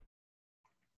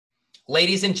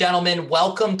Ladies and gentlemen,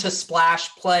 welcome to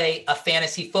Splash Play, a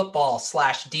fantasy football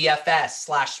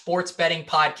 /DFS/sports betting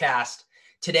podcast.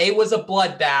 Today was a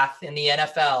bloodbath in the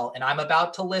NFL, and I'm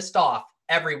about to list off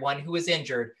everyone who was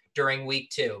injured during week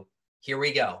 2. Here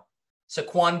we go.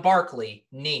 Saquon Barkley,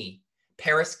 knee.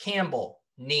 Paris Campbell,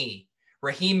 knee.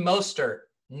 Raheem Mostert,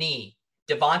 knee.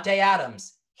 Devontae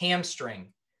Adams,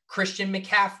 hamstring. Christian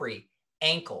McCaffrey,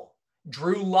 ankle.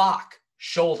 Drew Lock,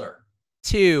 shoulder.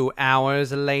 2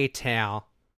 hours later.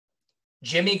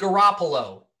 Jimmy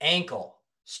Garoppolo, ankle.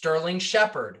 Sterling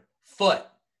Shepard, foot.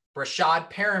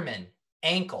 Brashad Perriman,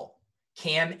 ankle.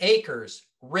 Cam Akers,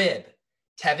 rib.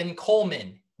 Tevin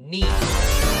Coleman, knee.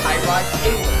 Tyrod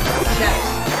Taylor, chest.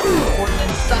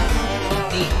 Cortland Sutton,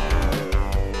 knee.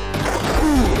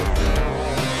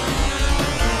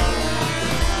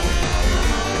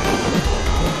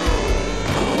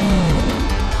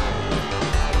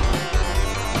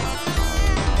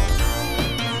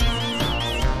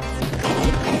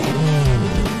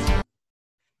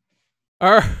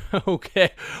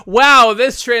 Okay. Wow,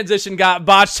 this transition got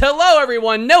botched. Hello,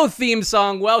 everyone. No theme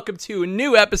song. Welcome to a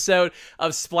new episode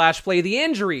of Splash Play. The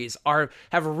injuries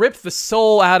have ripped the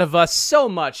soul out of us so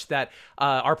much that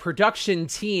our production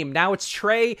team, now it's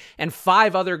Trey and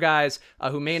 5 other guys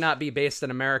who may not be based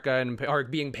in America and are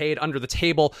being paid under the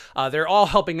table. They're all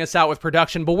helping us out with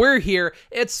production, but we're here.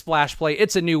 It's Splash Play.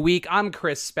 It's a new week. I'm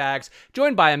Chris Spags,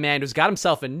 joined by a man who's got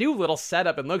himself a new little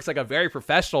setup and looks like a very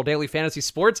professional daily fantasy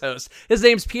sports host. His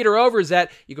name's Peter Overzet.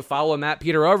 You can follow him at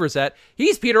Peter Overzet.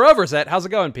 He's Peter Overzet. How's it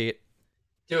going, Pete?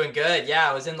 Doing good. Yeah,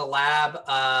 I was in the lab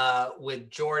with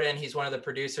Jordan. He's one of the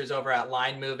producers over at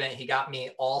Line Movement. He got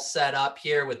me all set up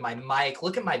here with my mic.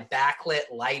 Look at my backlit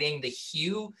lighting, the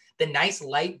hue, the nice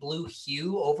light blue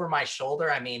hue over my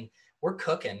shoulder. I mean, we're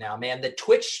cooking now, man. The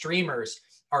Twitch streamers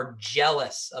are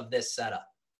jealous of this setup.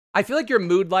 I feel like your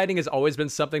mood lighting has always been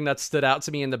something that stood out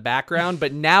to me in the background,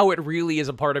 but now it really is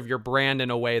a part of your brand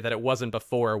in a way that it wasn't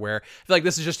before, where I feel like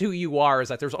this is just who you are, is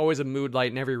that there's always a mood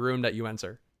light in every room that you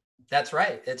enter. That's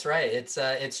right. It's right.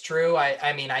 It's true.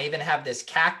 I mean, I even have this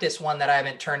cactus one that I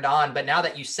haven't turned on, but now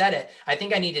that you said it, I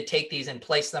think I need to take these and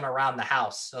place them around the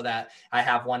house so that I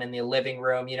have one in the living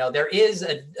room. You know, there is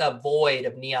a void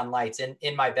of neon lights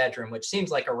in my bedroom, which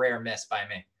seems like a rare miss by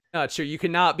me. No, sure. You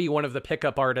cannot be one of the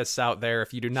pickup artists out there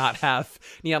if you do not have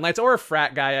neon lights, or a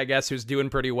frat guy, I guess, who's doing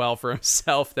pretty well for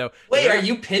himself, though. Wait, are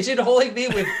you pigeonholing me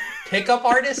with pickup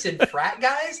artists and frat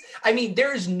guys? I mean,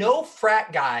 there's no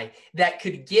frat guy that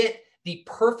could get the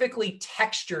perfectly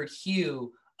textured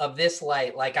hue of this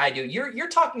light like I do. You're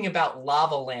talking about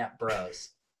lava lamp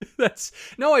bros. I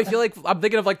feel like I'm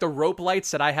thinking of like the rope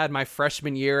lights that I had my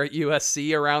freshman year at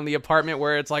USC around the apartment,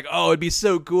 where it's like, oh, it'd be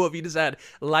so cool if you just had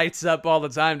lights up all the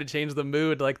time to change the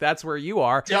mood. Like, that's where you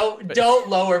are. Don't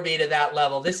lower me to that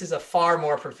level. This is a far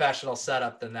more professional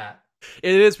setup than that.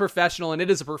 It is professional, and it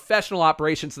is a professional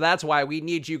operation, so that's why we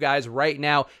need you guys right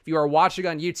now. If you are watching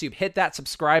on YouTube, hit that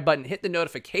subscribe button, hit the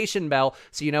notification bell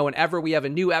so you know whenever we have a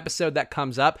new episode that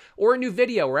comes up or a new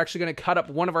video. We're actually going to cut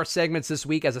up one of our segments this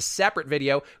week as a separate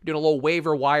video. We're doing a little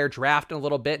waiver wire draft in a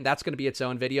little bit, and that's going to be its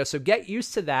own video, so get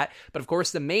used to that. But of course,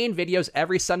 the main videos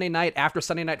every Sunday night after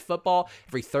Sunday Night Football,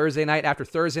 every Thursday night after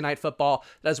Thursday Night Football,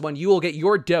 that is when you will get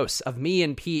your dose of me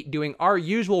and Pete doing our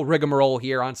usual rigmarole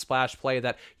here on Splash Play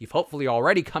that you've hopefully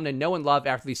already come to know and love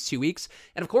after these 2 weeks.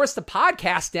 And of course, the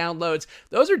podcast downloads,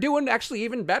 those are doing actually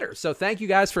even better. So thank you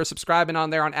guys for subscribing on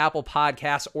there on Apple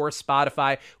Podcasts or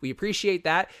Spotify. We appreciate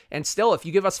that. And still, if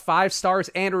you give us 5 stars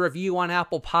and a review on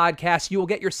Apple Podcasts, you will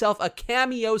get yourself a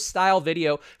cameo style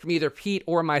video from either Pete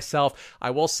or myself. I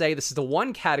will say this is the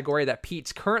one category that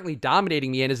Pete's currently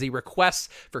dominating me in, is the requests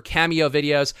for cameo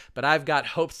videos, but I've got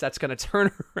hopes that's going to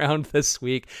turn around this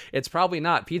week. It's probably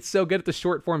not. Pete's so good at the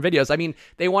short form videos. I mean,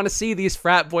 they want to see these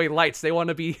frat boy lights. They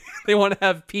want to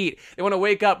have Pete. They want to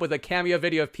wake up with a cameo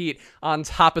video of Pete on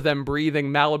top of them breathing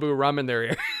Malibu rum in their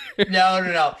ear.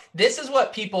 No. This is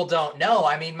what people don't know.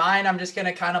 I mean, mine, I'm just going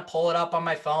to kind of pull it up on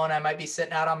my phone. I might be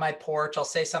sitting out on my porch. I'll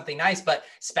say something nice, but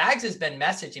Spags has been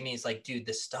messaging me. He's like, dude,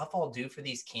 the stuff I'll do for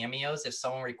these cameos, if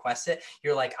someone requests it,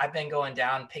 you're like, I've been going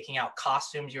down, picking out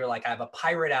costumes. You're like, I have a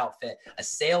pirate outfit, a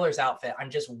sailor's outfit.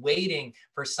 I'm just waiting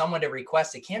for someone to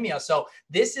request a cameo. So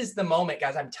this is the moment,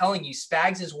 guys. I'm telling you,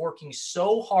 Spags is working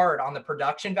so hard on the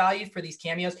production value for these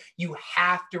cameos. You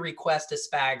have to request a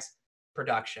Spags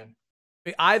production.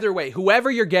 Either way,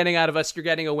 whoever you're getting out of us, you're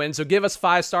getting a win. So give us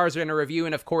 5 stars and a review.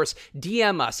 And of course,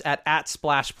 DM us at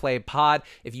 @SplashPlayPod.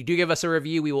 If you do give us a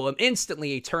review, we will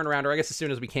instantly turn around, or I guess as soon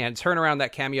as we can, turn around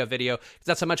that Cameo video, because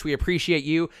that's how much we appreciate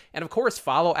you. And of course,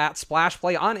 follow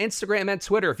 @SplashPlay on Instagram and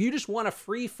Twitter. If you just want a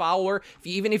free follower,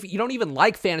 even if you don't even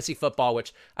like fantasy football,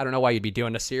 which I don't know why you'd be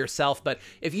doing this to yourself, but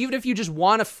even if you just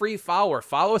want a free follower,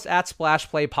 follow us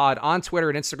 @SplashPlayPod on Twitter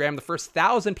and Instagram. The first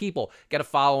 1,000 people get a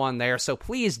follow on there. So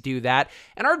please do that.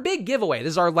 And our big giveaway, this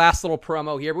is our last little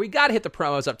promo here, but we got to hit the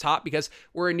promos up top because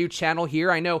we're a new channel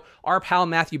here. I know our pal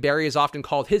Matthew Berry has often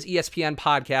called his ESPN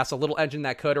podcast a little engine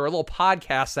that could, or a little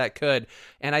podcast that could.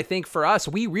 And I think for us,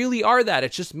 we really are that.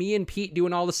 It's just me and Pete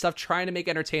doing all this stuff, trying to make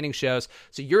entertaining shows.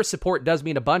 So your support does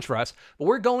mean a bunch for us. But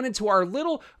we're going into our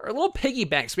little piggy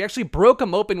banks. We actually broke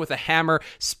them open with a hammer,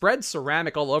 spread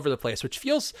ceramic all over the place, which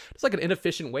feels it's like an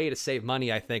inefficient way to save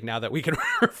money, I think, now that we can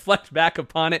reflect back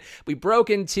upon it. We broke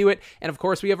into it. And of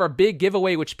course, we have our big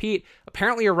giveaway, which Pete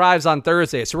apparently arrives on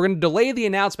Thursday. So we're going to delay the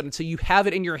announcement until you have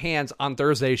it in your hands on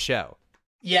Thursday's show.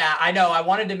 Yeah, I know. I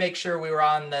wanted to make sure we were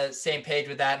on the same page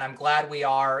with that, and I'm glad we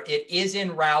are. It is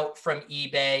en route from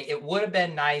eBay. It would have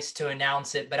been nice to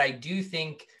announce it, but I do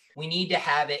think we need to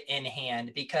have it in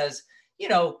hand because, you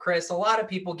know, Chris, a lot of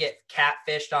people get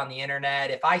catfished on the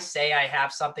internet. If I say I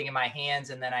have something in my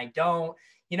hands and then I don't,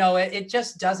 you know, it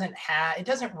just doesn't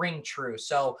ring true.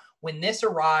 So when this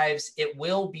arrives, it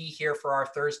will be here for our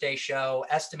Thursday show,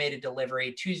 estimated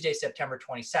delivery Tuesday, September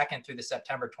 22nd through the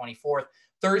September 24th.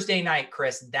 Thursday night,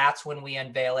 Chris, that's when we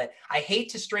unveil it. I hate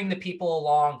to string the people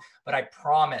along, but I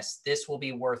promise this will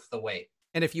be worth the wait.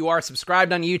 And if you are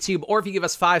subscribed on YouTube, or if you give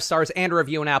us 5 stars and a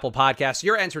review on Apple Podcasts,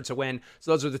 you're entered to win.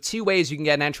 So those are the 2 ways you can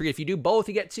get an entry. If you do both,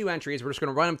 you get 2 entries. We're just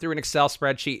going to run them through an Excel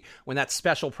spreadsheet when that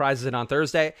special prize is in on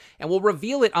Thursday. And we'll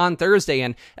reveal it on Thursday.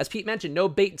 And as Pete mentioned, no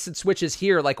baits and switches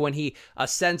here, like when he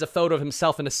sends a photo of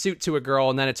himself in a suit to a girl,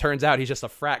 and then it turns out he's just a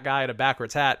frat guy in a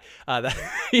backwards hat.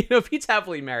 Pete's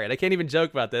happily married. I can't even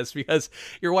joke about this because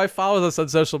your wife follows us on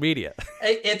social media.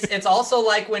 It's also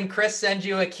like when Chris sends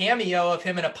you a cameo of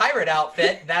him in a pirate outfit.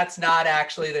 That's not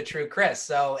actually the true Chris.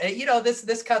 So,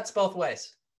 this cuts both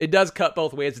ways. It does cut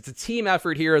both ways. It's a team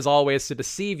effort here, as always, to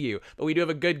deceive you. But we do have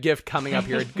a good gift coming up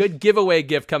here, a good giveaway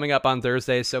gift coming up on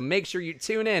Thursday. So make sure you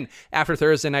tune in after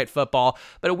Thursday Night Football.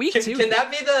 But a week two. Can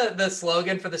that be the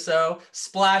slogan for the show?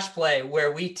 Splash Play,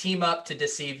 where we team up to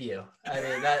deceive you. I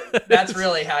mean, that's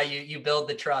really how you build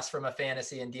the trust from a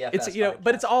fantasy and DFS. It's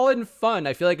but it's all in fun.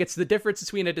 I feel like it's the difference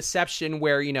between a deception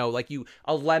where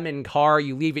a lemon car,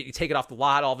 you leave it, you take it off the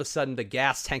lot, all of a sudden the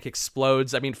gas tank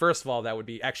explodes. I mean, first of all, that would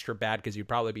be extra bad because you'd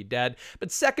probably be dead.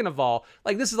 But second of all,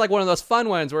 this is like one of those fun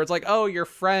ones where it's like, oh, your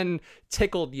friend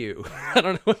tickled you. I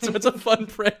don't know. It's a fun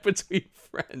prank between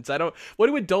friends. What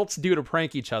do adults do to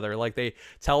prank each other? Like they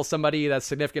tell somebody that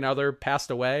significant other passed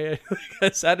away.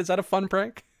 Is that a fun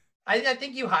prank? I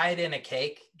think you hide in a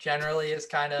cake generally is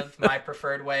kind of my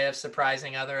preferred way of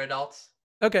surprising other adults.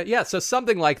 Okay, yeah, so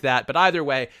something like that. But either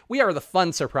way, we are the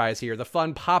fun surprise here. The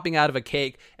fun popping out of a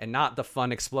cake and not the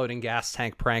fun exploding gas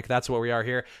tank prank. That's what we are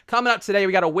here. Coming up today,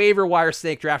 we got a waiver wire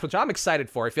snake draft, which I'm excited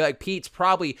for. I feel like Pete's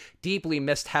probably deeply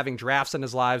missed having drafts in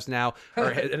his lives now, or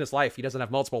in his life. He doesn't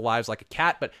have multiple lives like a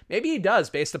cat, but maybe he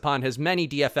does based upon his many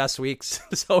DFS weeks.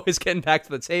 So he's getting back to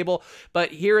the table.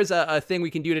 But here is a thing we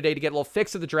can do today to get a little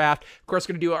fix of the draft. Of course,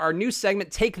 we're going to do our new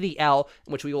segment, Take the L,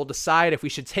 in which we will decide if we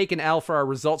should take an L for our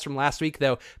results from last week,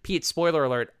 though. Pete, spoiler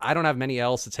alert, I don't have many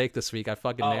L's to take this week. I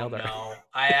fucking nailed it. No,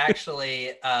 I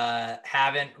actually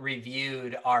haven't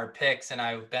reviewed our picks, and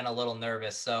I've been a little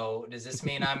nervous. So does this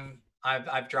mean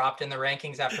I've dropped in the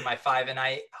rankings after my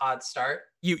 5-8 hot start?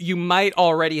 You might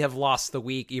already have lost the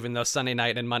week, even though Sunday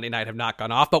night and Monday night have not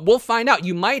gone off, but we'll find out.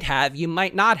 You might have, you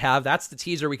might not have. That's the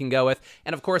teaser we can go with.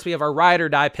 And of course, we have our ride or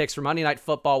die picks for Monday Night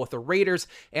Football with the Raiders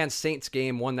and Saints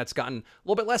game, one that's gotten a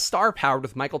little bit less star powered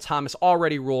with Michael Thomas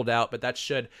already ruled out, but that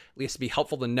should at least be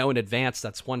helpful to know in advance.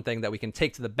 That's one thing that we can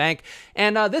take to the bank.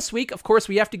 And this week, of course,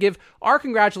 we have to give our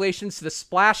congratulations to the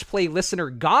Splash Play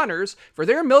listener Goners for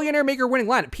their Millionaire Maker winning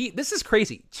lineup. Pete, this is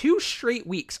crazy. 2 straight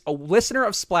weeks, a listener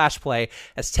of Splash Play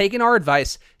has taken our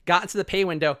advice, got into the pay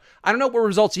window. I don't know what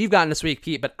results you've gotten this week,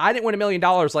 Pete, but I didn't win $1 million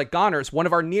like Goners, one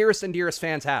of our nearest and dearest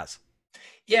fans has.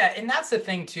 Yeah, and that's the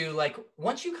thing too. Like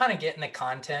once you kind of get in the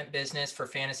content business for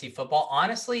fantasy football,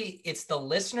 honestly, it's the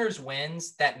listeners'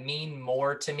 wins that mean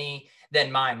more to me than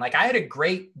mine. Like I had a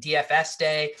great DFS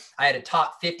day. I had a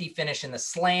top 50 finish in the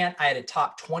slant. I had a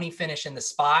top 20 finish in the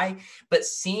spy, but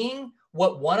seeing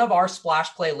what one of our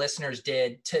Splash Play listeners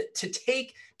did to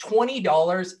take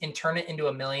 $20 and turn it into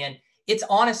 $1 million, it's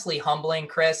honestly humbling,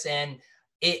 Chris. And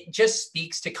it just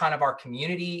speaks to kind of our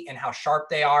community and how sharp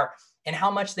they are. and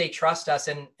how much they trust us.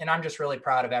 And I'm just really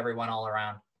proud of everyone all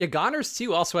around. Yeah, Goners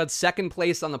too also had second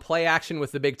place on the play action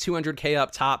with the big 200K up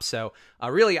top. So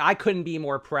really, I couldn't be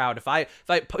more proud. If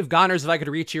Goners, if I could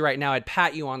reach you right now, I'd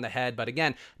pat you on the head. But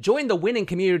again, join the winning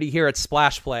community here at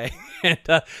Splash Play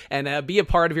and be a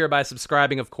part of here by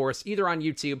subscribing, of course, either on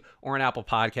YouTube or on Apple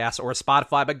Podcasts or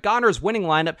Spotify. But Goners winning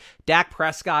lineup, Dak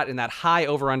Prescott in that high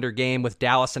over-under game with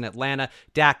Dallas and Atlanta.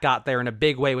 Dak got there in a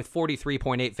big way with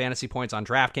 43.8 fantasy points on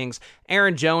DraftKings.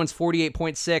 Aaron Jones,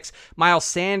 48.6. Miles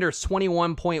Sanders,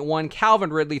 21.1.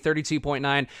 Calvin Ridley,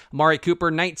 32.9. Amari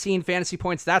Cooper, 19 fantasy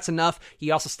points. That's enough.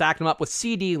 He also stacked them up with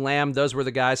CD Lamb. Those were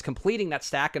the guys completing that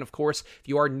stack. And of course, if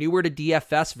you are newer to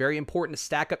DFS, very important to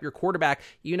stack up your quarterback,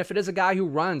 even if it is a guy who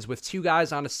runs with two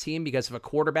guys on his team, because if a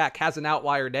quarterback has an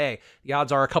outlier day, the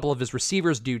odds are a couple of his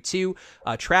receivers do too.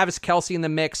 Travis Kelce in the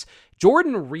mix.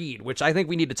 Jordan Reed, which I think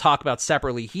we need to talk about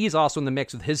separately, he's also in the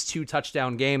mix with his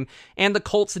 2-touchdown game, and the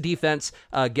Colts defense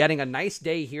getting a nice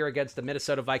day here against the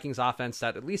Minnesota Vikings offense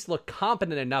that at least looked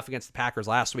competent enough against the Packers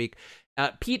last week.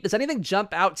 Pete, does anything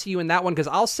jump out to you in that one? Because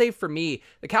I'll say for me,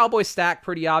 the Cowboys stack,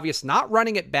 pretty obvious. Not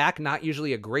running it back, not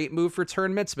usually a great move for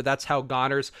tournaments, but that's how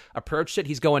Goners approached it.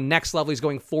 He's going next level. He's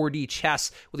going 4D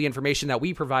chess with the information that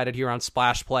we provided here on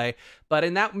Splash Play. But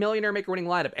in that Millionaire Maker winning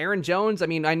lineup, Aaron Jones, I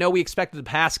mean, I know we expected the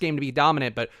pass game to be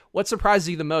dominant, but what surprises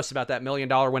you the most about that $1 million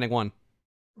winning one?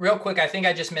 Real quick, I think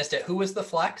I just missed it. Who was the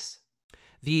flex?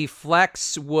 The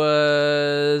flex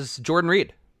was Jordan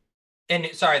Reed. And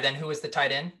sorry, then who was the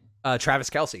tight end? Travis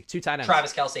Kelce, 2 tight ends.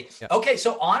 Travis Kelce. Yep. Okay,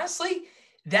 so honestly,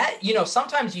 that,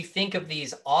 sometimes you think of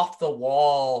these off the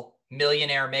wall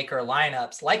millionaire maker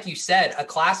lineups. Like you said, a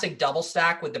classic double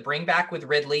stack with the bring back with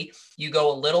Ridley. You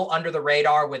go a little under the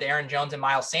radar with Aaron Jones and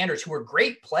Miles Sanders, who were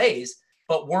great plays,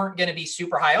 but weren't going to be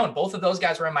super high owned. Both of those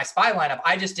guys were in my spy lineup.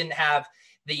 I just didn't have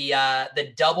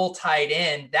the double tight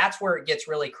end. That's where it gets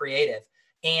really creative.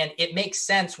 And it makes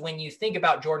sense when you think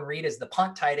about Jordan Reed as the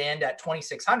punt tight end at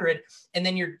 2,600. And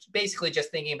then you're basically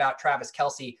just thinking about Travis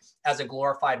Kelce as a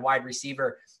glorified wide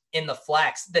receiver in the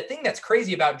flex. The thing that's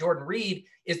crazy about Jordan Reed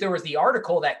is there was the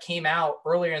article that came out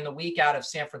earlier in the week out of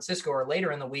San Francisco or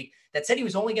later in the week that said he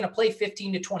was only going to play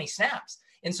 15 to 20 snaps.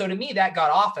 And so to me, that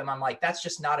got off him. I'm like, that's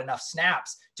just not enough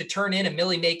snaps to turn in a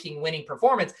milli-making winning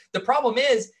performance. The problem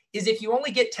is if you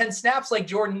only get 10 snaps like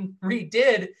Jordan Reed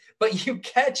did, but you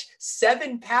catch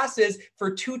 7 passes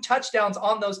for 2 touchdowns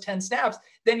on those 10 snaps,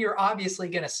 then you're obviously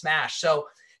going to smash. So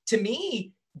to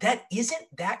me, that isn't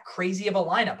that crazy of a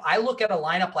lineup. I look at a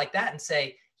lineup like that and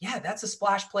say, yeah, that's a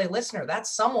Splash Play listener.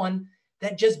 That's someone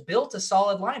that just built a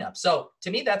solid lineup. So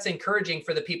to me, that's encouraging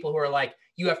for the people who are like,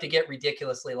 you have to get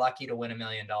ridiculously lucky to win $1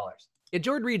 million. Yeah,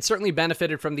 Jordan Reed certainly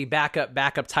benefited from the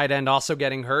backup tight end also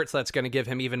getting hurt, so that's going to give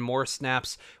him even more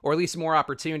snaps, or at least more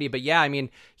opportunity. But yeah, I mean,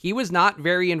 he was not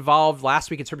very involved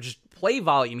last week in terms of just play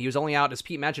volume. He was only out, as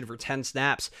Pete mentioned, for 10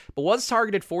 snaps, but was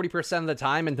targeted 40% of the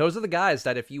time. And those are the guys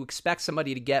that if you expect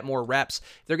somebody to get more reps,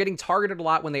 they're getting targeted a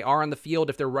lot when they are on the field.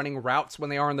 If they're running routes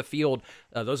when they are on the field,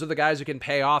 those are the guys who can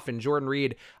pay off. And Jordan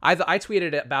Reed, I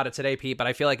tweeted about it today, Pete, but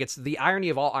I feel like it's the irony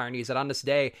of all ironies that on this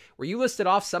day where you listed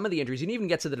off some of the injuries, you didn't even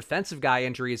get to the defensive guy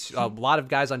injuries. A lot of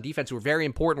guys on defense who were very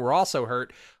important were also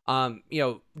hurt.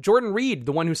 Jordan Reed,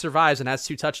 the one who survives and has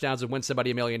 2 touchdowns and wins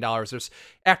somebody $1 million. There's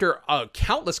after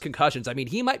countless concussions. I mean,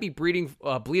 he might be bleeding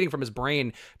from his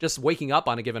brain just waking up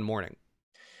on a given morning.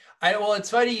 Well, it's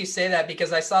funny you say that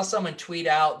because I saw someone tweet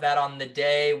out that on the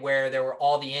day where there were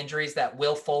all the injuries that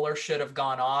Will Fuller should have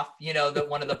gone off, that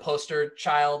one of the poster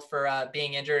child for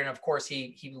being injured. And of course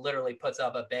he literally puts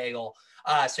up a bagel.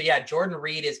 So yeah, Jordan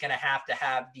Reed is going to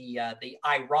have the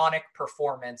ironic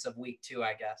performance of week 2,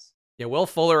 I guess. Yeah, Will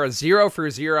Fuller, a 0 for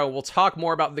 0. We'll talk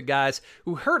more about the guys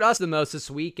who hurt us the most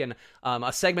this week and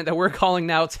a segment that we're calling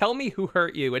now, Tell Me Who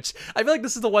Hurt You, which I feel like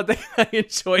this is the one thing I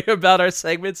enjoy about our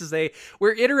segments is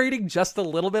we're iterating just a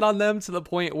little bit on them to the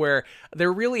point where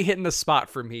they're really hitting the spot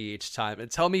for me each time.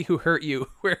 And Tell Me Who Hurt You,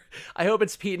 where I hope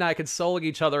it's Pete and I consoling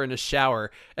each other in the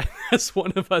shower as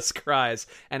one of us cries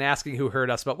and asking who hurt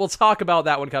us. But we'll talk about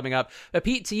that one coming up. But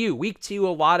Pete, to you, week 2, a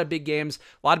lot of big games,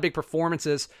 a lot of big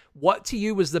performances. What to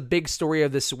you was the big story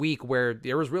of this week where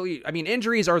there was really,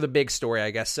 injuries are the big story, I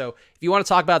guess. So if you want to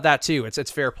talk about that too, it's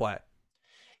fair play.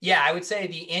 Yeah, I would say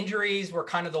the injuries were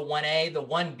kind of the 1A. The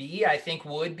 1B, I think,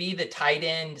 would be the tight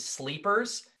end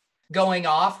sleepers going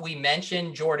off. We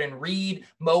mentioned Jordan Reed,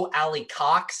 Mo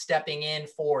Alley-Cox stepping in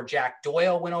for Jack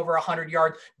Doyle, went over 100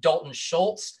 yards. Dalton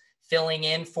Schultz filling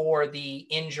in for the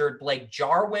injured Blake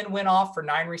Jarwin went off for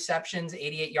 9 receptions,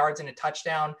 88 yards and a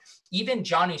touchdown. Even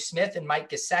Jonnu Smith and Mike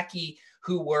Gesicki,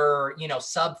 who were,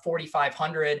 sub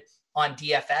 4,500, on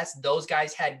DFS. Those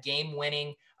guys had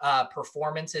game-winning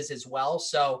performances as well.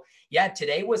 So yeah,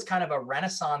 today was kind of a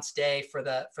renaissance day for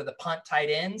the punt tight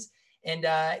ends. And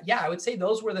I would say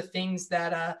those were the things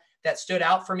that stood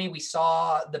out for me. We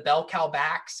saw the bell cow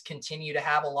backs continue to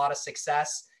have a lot of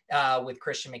success with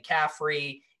Christian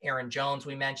McCaffrey, Aaron Jones,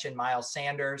 we mentioned, Miles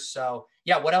Sanders. So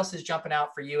yeah, what else is jumping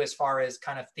out for you as far as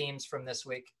kind of themes from this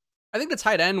week? I think the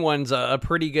tight end one's a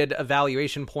pretty good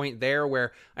evaluation point there,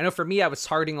 where I know for me, I was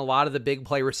targeting a lot of the big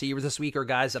play receivers this week, or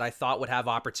guys that I thought would have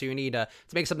opportunity to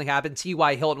make something happen.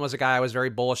 T.Y. Hilton was a guy I was very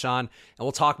bullish on, and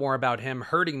we'll talk more about him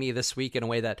hurting me this week in a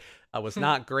way that was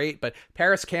not great. But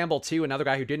Paris Campbell, too, another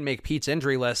guy who didn't make Pete's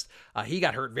injury list. He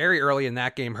got hurt very early in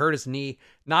that game, hurt his knee,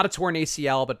 not a torn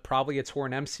ACL, but probably a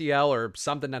torn MCL or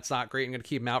something that's not great. I'm going to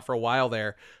keep him out for a while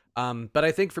there. But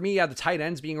I think for me, the tight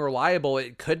ends being reliable,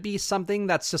 it could be something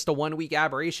that's just a 1 week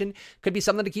aberration. Could be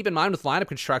something to keep in mind with lineup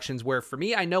constructions, where for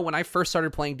me, I know when I first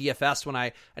started playing DFS, when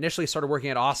I initially started working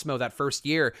at Osmo that first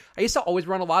year, I used to always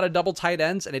run a lot of double tight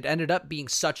ends, and it ended up being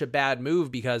such a bad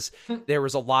move because there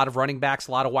was a lot of running backs,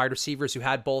 a lot of wide receivers who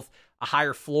had both a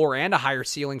higher floor and a higher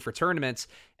ceiling for tournaments.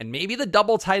 And maybe the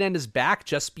double tight end is back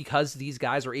just because these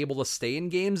guys are able to stay in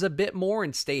games a bit more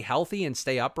and stay healthy and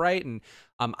stay upright. And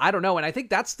I don't know. And I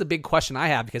think that's the big question I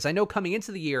have, because I know coming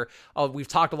into the year, we've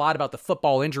talked a lot about the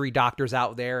football injury doctors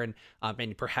out there, and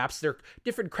perhaps they're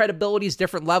different credibilities,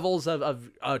 different levels of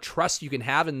trust you can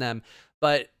have in them.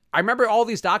 But I remember all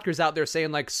these doctors out there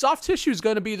saying like soft tissue is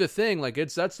going to be the thing. Like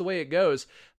that's the way it goes.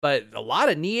 But a lot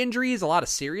of knee injuries, a lot of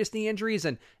serious knee injuries.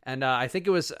 And it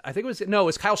was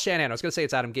Kyle Shanahan. I was going to say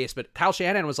it's Adam Gase, but Kyle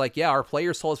Shanahan was like, yeah, our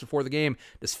players told us before the game,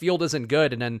 this field isn't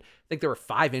good. And then I think there were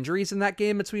 5 injuries in that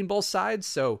game between both sides.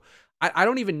 So I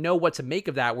don't even know what to make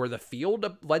of that, where the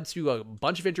field led to a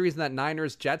bunch of injuries in that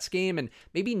Niners-Jets game. And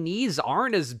maybe knees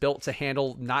aren't as built to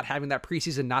handle not having that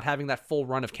preseason, not having that full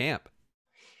run of camp.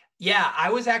 Yeah, I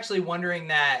was actually wondering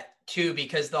that too,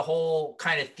 because the whole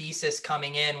kind of thesis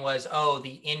coming in was,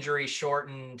 the injury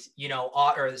shortened, the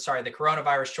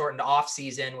coronavirus shortened off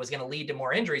season was going to lead to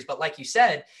more injuries. But like you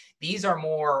said, these are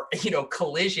more,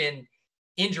 collision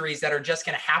injuries that are just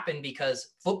going to happen because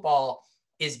football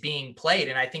is being played.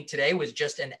 And I think today was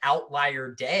just an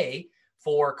outlier day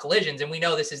for collisions. And we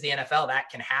know this is the NFL,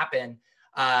 that can happen.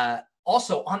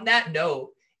 Also on that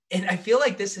note, and I feel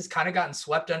like this has kind of gotten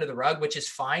swept under the rug, which is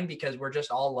fine because we're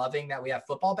just all loving that we have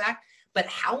football back. But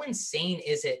how insane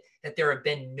is it that there have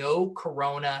been no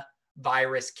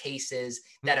coronavirus cases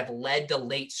that have led to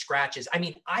late scratches? I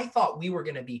mean, I thought we were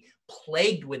going to be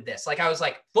plagued with this. Like I was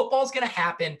like, football's going to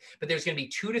happen, but there's going to be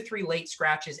 2 to 3 late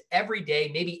scratches every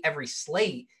day, maybe every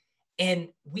slate. And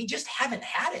we just haven't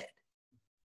had it.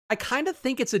 I kind of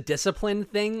think it's a discipline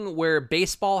thing where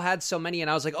baseball had so many,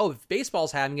 and I was like, if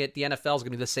baseball's having it, the NFL is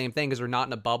going to do the same thing because we're not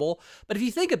in a bubble. But if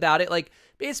you think about it, like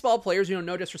baseball players,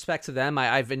 no disrespect to them.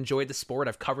 I've enjoyed the sport.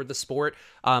 I've covered the sport.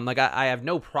 I have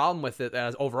no problem with it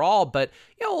overall, but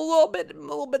a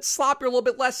little bit sloppy, a little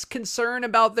bit less concern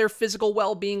about their physical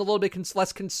well-being, a little bit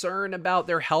less concern about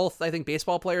their health. I think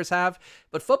baseball players have,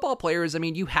 but football players,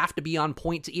 you have to be on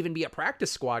point to even be a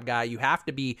practice squad guy. You have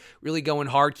to be really going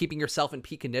hard, keeping yourself in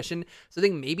peak condition. So I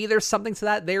think maybe there's something to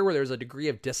that there, where there's a degree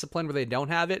of discipline where they don't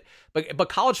have it. But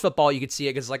college football, you could see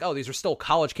it because like, these are still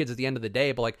college kids at the end of the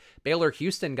day. But like Baylor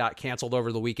Houston got canceled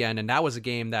over the weekend, and that was a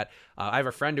game that I have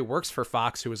a friend who works for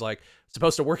Fox who was like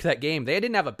supposed to work that game. They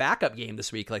didn't have a backup game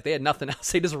this week. Like they had nothing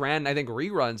else. They just ran, I think,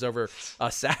 reruns over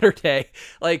Saturday.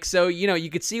 Like, so, you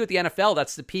could see with the NFL,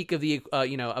 that's the peak of the,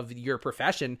 of your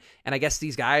profession. And I guess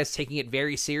these guys taking it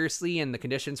very seriously, and the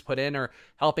conditions put in are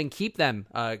helping keep them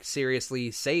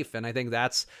seriously safe. And I think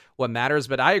that's what matters.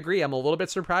 But I agree. I'm a little bit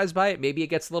surprised by it. Maybe it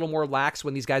gets a little more lax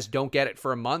when these guys don't get it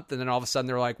for a month. And then all of a sudden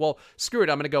they're like, well, screw it,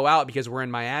 I'm going to go out because we're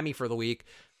in Miami for the week.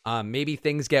 Maybe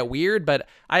things get weird, but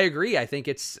I agree. I think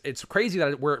it's crazy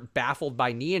that we're baffled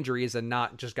by knee injuries and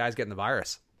not just guys getting the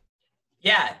virus.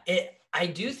 Yeah, I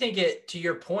do think it, to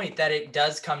your point, that it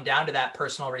does come down to that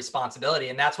personal responsibility.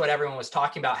 And that's what everyone was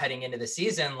talking about heading into the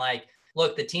season. Like,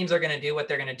 look, the teams are going to do what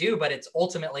they're going to do, but it's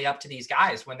ultimately up to these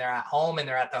guys when they're at home and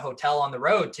they're at the hotel on the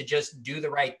road to just do the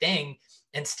right thing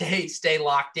and stay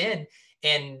locked in.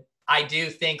 And I do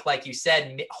think, like you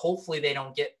said, hopefully they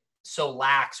don't get so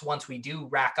lax once we do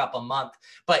rack up a month.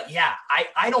 But yeah,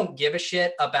 I don't give a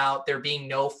shit about there being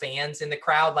no fans in the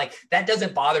crowd. Like, that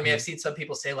doesn't bother me. I've seen some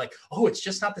people say like, it's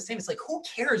just not the same. It's like, who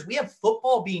cares? We have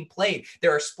football being played. There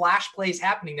are splash plays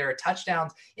happening. There are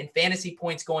touchdowns and fantasy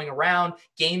points going around.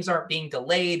 Games aren't being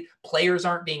delayed. Players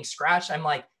aren't being scratched. I'm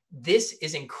like, this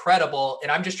is incredible.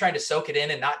 And I'm just trying to soak it in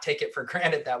and not take it for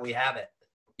granted that we have it.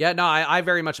 Yeah, no, I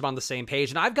very much am on the same page,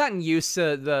 and I've gotten used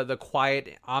to the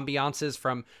quiet ambiances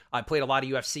from. I played a lot of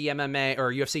UFC MMA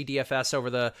or UFC DFS over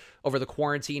the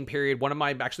quarantine period. One of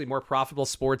my actually more profitable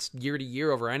sports year to year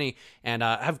over any, and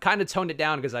have kind of toned it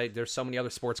down because there's so many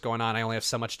other sports going on. I only have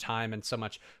so much time and so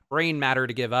much brain matter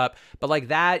to give up. But like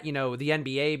that, the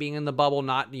NBA being in the bubble,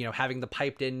 not having the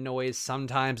piped in noise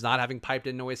sometimes, not having piped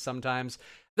in noise sometimes.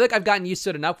 I feel like I've gotten used to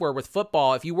it enough where with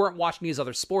football, if you weren't watching these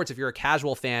other sports, if you're a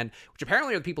casual fan, which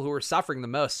apparently are the people who are suffering the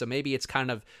most, so maybe it's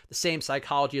kind of the same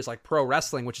psychology as like pro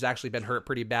wrestling, which has actually been hurt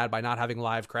pretty bad by not having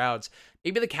live crowds.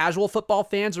 Maybe the casual football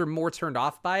fans are more turned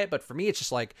off by it, but for me, it's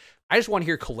just like, I just want to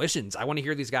hear collisions. I want to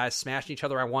hear these guys smashing each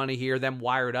other. I want to hear them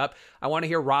wired up. I want to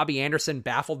hear Robbie Anderson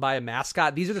baffled by a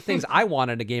mascot. These are the things I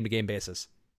want on a game-to-game basis.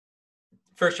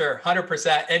 For sure,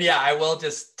 100%. And yeah, I will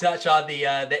just touch on the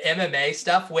MMA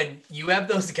stuff. When you have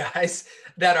those guys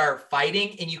that are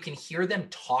fighting and you can hear them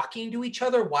talking to each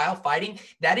other while fighting,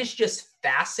 that is just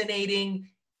fascinating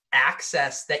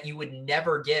access that you would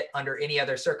never get under any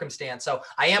other circumstance. So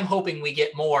I am hoping we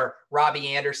get more Robbie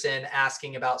Anderson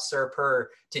asking about Sir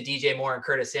Purr to DJ Moore and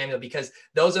Curtis Samuel, because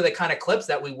those are the kind of clips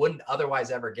that we wouldn't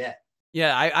otherwise ever get.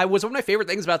 Yeah, I was one of my favorite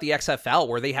things about the XFL,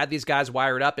 where they had these guys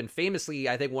wired up, and famously,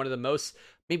 I think one of the most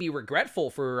maybe regretful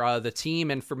for the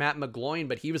team and for Matt McGloin,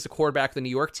 but he was the quarterback of the New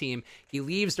York team. He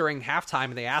leaves during halftime,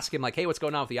 and they ask him like, "Hey, what's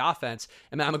going on with the offense?"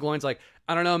 And Matt McGloin's like,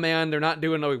 "I don't know, man. They're not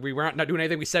doing. We weren't not doing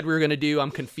anything we said we were going to do.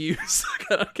 I'm confused."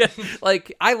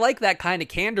 Like, I like that kind of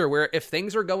candor where if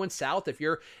things are going south, if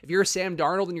you're Sam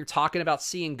Darnold and you're talking about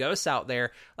seeing ghosts out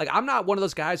there, like I'm not one of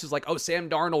those guys who's like, "Oh, Sam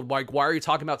Darnold, like why are you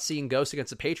talking about seeing ghosts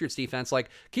against the Patriots defense?" Like,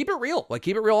 keep it real. Like,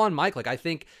 keep it real on mic. Like, I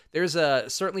think there's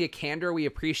certainly a candor we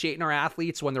appreciate in our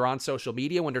athletes when they're on social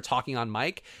media, when they're talking on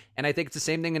mic. And I think it's the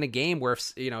same thing in a game where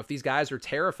if these guys are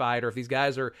terrified or if these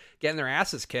guys are getting their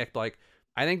asses kicked, like,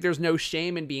 I think there's no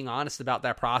shame in being honest about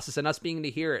that process and us being able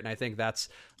to hear it. And I think that's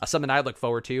something I look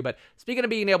forward to. But speaking of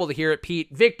being able to hear it,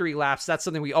 Pete, victory laps, that's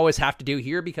something we always have to do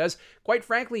here because, quite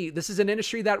frankly, this is an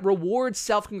industry that rewards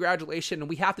self-congratulation, and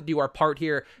we have to do our part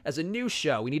here as a new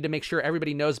show. We need to make sure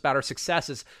everybody knows about our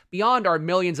successes beyond our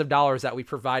millions of dollars that we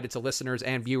provided to listeners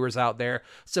and viewers out there.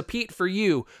 So, Pete, for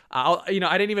you, I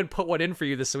didn't even put one in for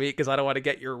you this week because I don't want to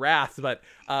get your wrath, but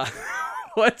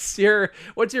what's your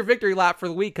victory lap for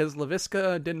the week? Because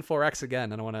Laviska didn't 4X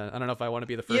again. I don't know if I want to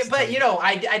be the first. Yeah, but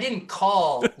I didn't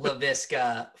call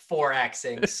Laviska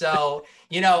 4Xing. So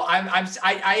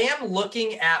I am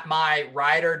looking at my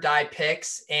ride or die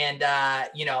picks, and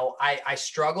I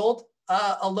struggled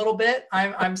a little bit.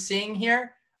 I'm seeing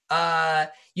here. I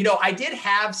did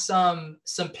have some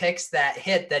picks that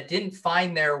hit that didn't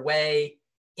find their way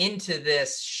into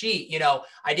this sheet.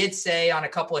 I did say on a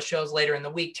couple of shows later in the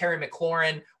week, Terry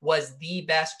McLaurin was the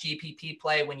best GPP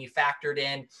play when you factored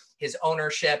in his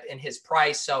ownership and his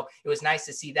price. So it was nice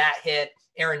to see that hit.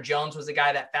 Aaron Jones was a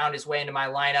guy that found his way into my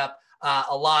lineup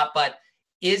a lot, but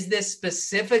is this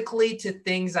specifically to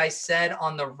things I said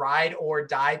on the ride or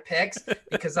die picks?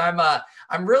 Because I'm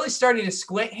really starting to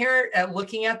squint here at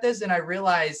looking at this, and I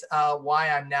realize why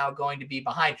I'm now going to be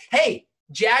behind. Hey,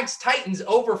 Jags Titans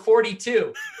over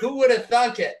 42. Who would have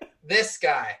thunk it? This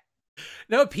guy.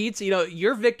 No, Pete,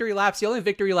 your victory laps, the only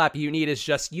victory lap you need is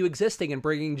just you existing and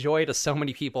bringing joy to so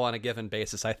many people on a given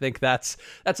basis. I think that's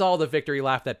all the victory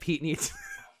lap that Pete needs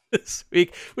this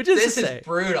week, which is this is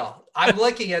brutal. I'm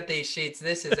looking at these sheets.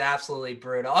 This is absolutely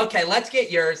brutal. Okay, let's get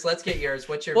yours. What's your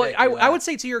victory lap? I would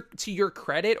say to your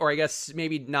credit, or I guess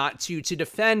maybe not to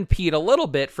defend Pete a little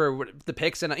bit for the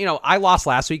picks. And I lost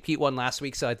last week. Pete won last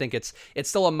week, so I think it's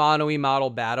still a mono-model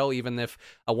battle, even if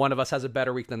one of us has a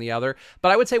better week than the other.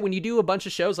 But I would say when you do a bunch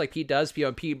of shows like Pete does,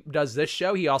 Pete does this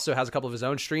show. He also has a couple of his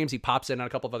own streams. He pops in on a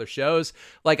couple of other shows.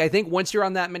 Like, I think once you're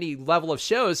on that many level of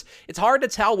shows, it's hard to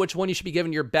tell which one you should be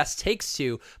giving your best takes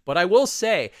to. But I will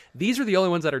say, these are the only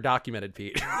ones that are documented,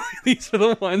 Pete. These are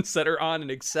the ones that are on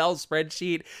an Excel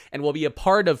spreadsheet and will be a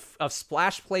part of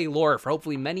Splash Play lore for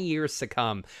hopefully many years to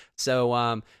come.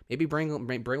 So maybe bring a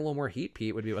little more heat,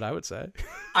 Pete, would be what I would say.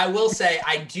 I will say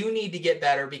I do need to get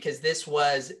better because this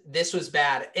was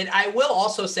bad. And I will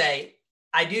also say,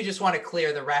 I do just want to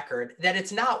clear the record that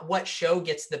it's not what show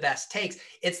gets the best takes.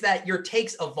 It's that your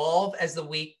takes evolve as the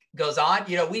week goes on.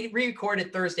 We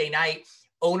re-recorded Thursday night.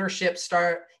 Ownership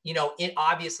it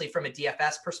obviously from a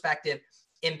DFS perspective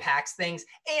impacts things.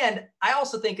 And I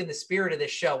also think in the spirit of this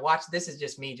show, this is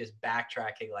just me just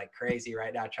backtracking like crazy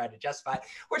right now, trying to justify.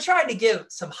 We're trying to give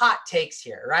some hot takes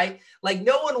here, right? Like,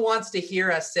 no one wants to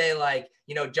hear us say like,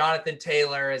 Jonathan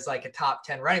Taylor is like a top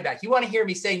 10 running back. You want to hear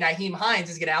me say Nyheim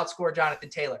Hines is going to outscore Jonathan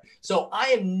Taylor. So I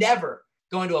am never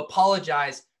going to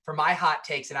apologize for my hot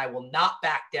takes, and I will not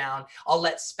back down. I'll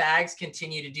let Spags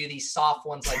continue to do these soft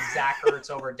ones like Zach Ertz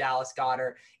over Dallas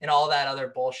Goedert and all that other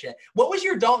bullshit. What was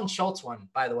your Dalton Schultz one,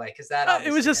 by the way? Because that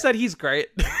it was just that he's great.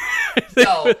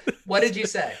 So what did you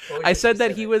say? I said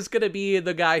that he was going to be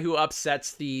the guy who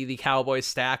upsets the Cowboys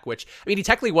stack, which, I mean, he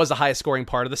technically was the highest scoring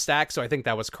part of the stack, so I think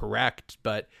that was correct.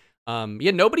 But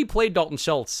nobody played Dalton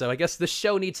Schultz, so I guess this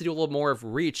show needs to do a little more of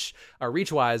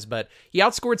reach-wise. But he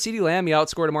outscored CeeDee Lamb, he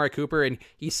outscored Amari Cooper, and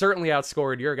he certainly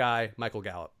outscored your guy, Michael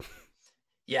Gallup.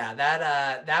 Yeah,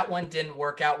 that one didn't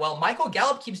work out well. Michael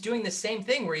Gallup keeps doing the same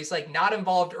thing where he's like not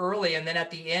involved early, and then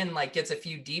at the end like gets a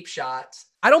few deep shots.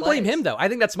 I don't blame him, though. I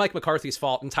think that's Mike McCarthy's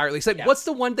fault entirely. So what's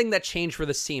the one thing that changed for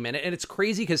this team? And it's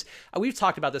crazy because we've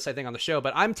talked about this, I think, on the show,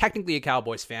 but I'm technically a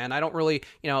Cowboys fan. I don't really,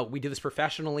 we do this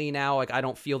professionally now. Like, I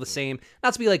don't feel the same.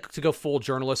 Not to be like, to go full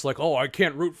journalist, like, oh, I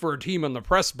can't root for a team in the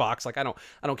press box. Like, I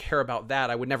don't care about that.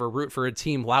 I would never root for a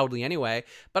team loudly anyway.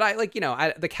 But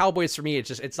the Cowboys, for me,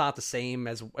 it's not the same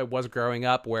as it was growing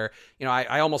up where,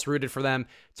 I almost rooted for them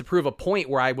to prove a point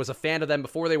where I was a fan of them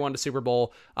before they won the Super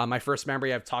Bowl. My first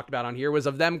memory I've talked about on here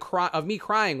was of me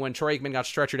crying when Troy Aikman got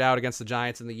stretchered out against the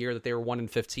Giants in the year that they were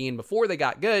 1-15 before they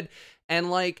got good. And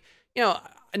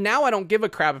now I don't give a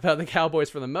crap about the Cowboys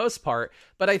for the most part,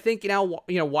 but I think,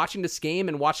 watching this game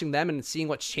and watching them and seeing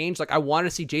what's changed, like I want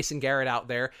to see Jason Garrett out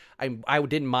there. I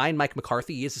didn't mind Mike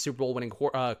McCarthy. He is a Super Bowl winning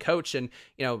coach. And,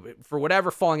 for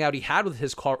whatever falling out he had with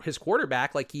his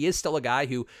quarterback, like he is still a guy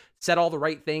who said all the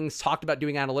right things, talked about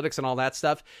doing analytics and all that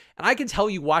stuff. And I can tell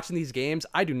you watching these games,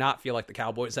 I do not feel like the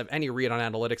Cowboys have any read on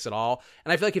analytics at all.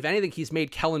 And I feel like if anything, he's made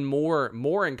Kellen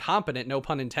more incompetent, no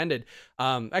pun intended.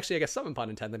 Actually, I guess some pun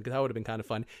intended because that would have been kind of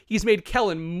fun. He's made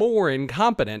Kellen more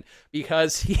incompetent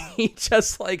because he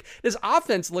just his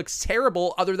offense looks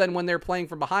terrible other than when they're playing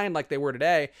from behind like they were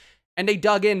today. And they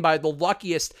dug in by the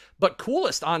luckiest but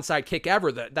coolest onside kick ever.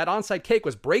 That onside kick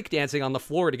was breakdancing on the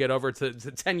floor to get over to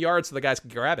 10 yards so the guys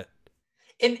could grab it.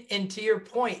 And to your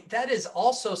point, that is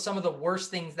also some of the worst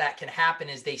things that can happen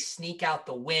is they sneak out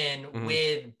the win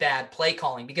with bad play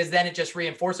calling, because then it just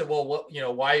reinforces,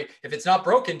 why, if it's not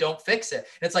broken, don't fix it.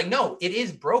 And it's like, no, it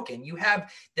is broken. You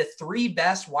have the 3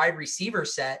 best wide receiver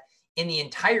set in the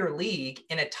entire league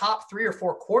and a top 3 or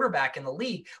 4 quarterback in the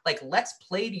league. Like, let's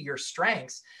play to your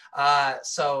strengths. I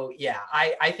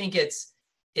think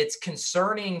it's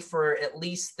concerning for at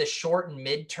least the short and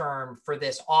midterm for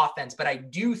this offense, but I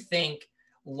do think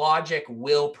logic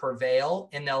will prevail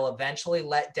and they'll eventually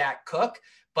let Dak cook,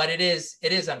 but it is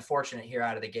unfortunate here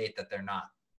out of the gate that they're not.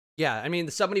 Yeah, I mean,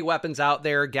 so many weapons out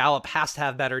there. Gallup has to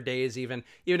have better days, even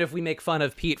if we make fun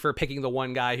of Pete for picking the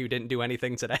one guy who didn't do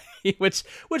anything today, which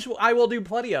I will do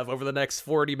plenty of over the next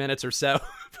 40 minutes or so.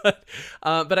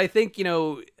 But I think,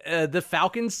 the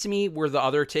Falcons to me were the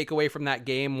other takeaway from that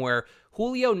game, where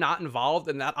Julio not involved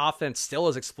and that offense still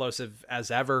as explosive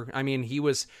as ever. I mean, he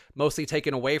was mostly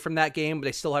taken away from that game, but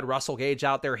they still had Russell Gage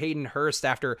out there. Hayden Hurst,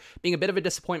 after being a bit of a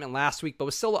disappointment last week, but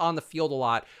was still on the field a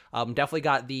lot. Definitely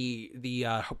got the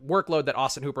workload that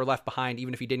Austin Hooper left behind,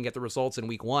 even if he didn't get the results in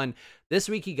week 1. This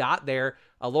week he got there,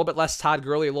 a little bit less Todd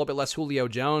Gurley, a little bit less Julio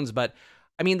Jones, but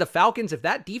I mean, the Falcons, if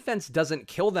that defense doesn't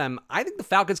kill them, I think the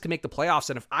Falcons can make the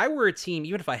playoffs. And if I were a team,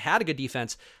 even if I had a good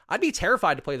defense, I'd be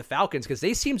terrified to play the Falcons because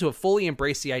they seem to have fully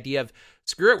embraced the idea of,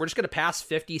 screw it, we're just going to pass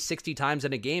 50, 60 times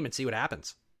in a game and see what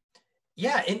happens.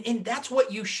 Yeah, and that's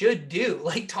what you should do.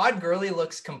 Like, Todd Gurley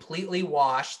looks completely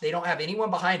washed. They don't have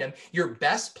anyone behind him. Your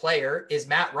best player is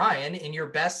Matt Ryan, and your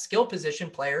best skill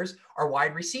position players are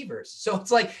wide receivers. So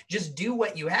it's like, just do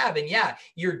what you have. And yeah,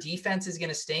 your defense is going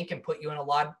to stink and put you in a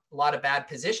lot of bad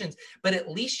positions, but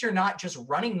at least you're not just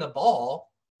running the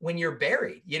ball when you're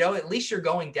buried. At least you're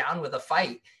going down with a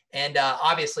fight. And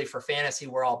obviously for fantasy,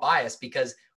 we're all biased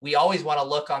because we always want to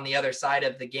look on the other side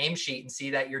of the game sheet and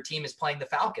see that your team is playing the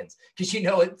Falcons, because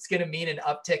it's going to mean an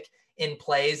uptick in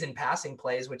plays and passing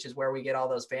plays, which is where we get all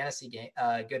those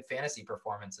good fantasy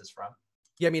performances from.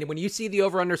 Yeah, I mean, when you see the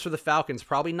over-unders for the Falcons,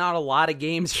 probably not a lot of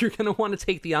games you're going to want to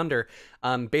take the under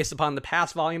based upon the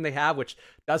pass volume they have, which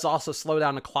does also slow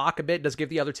down the clock a bit, does give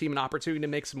the other team an opportunity to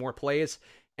make some more plays.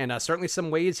 And certainly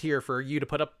some ways here for you to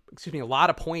put up, a lot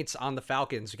of points on the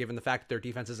Falcons, given the fact that their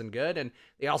defense isn't good. And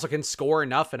they also can score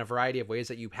enough in a variety of ways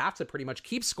that you have to pretty much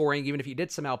keep scoring, even if you did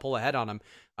somehow pull ahead on them.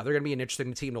 They're going to be an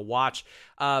interesting team to watch.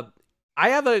 I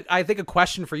have a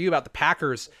question for you about the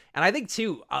Packers. And I think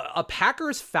too, a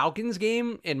Packers-Falcons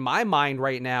game in my mind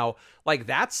right now, like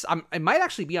it might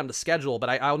actually be on the schedule, but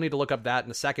I'll need to look up that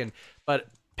in a second. But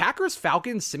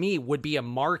Packers-Falcons to me would be a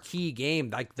marquee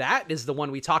game. Like, that is the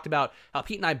one we talked about.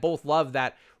 Pete and I both love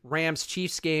that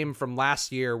Rams-Chiefs game from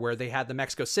last year where they had the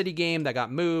Mexico City game that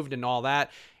got moved and all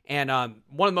that. And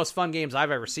one of the most fun games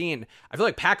I've ever seen. I feel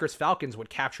like Packers-Falcons would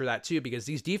capture that too, because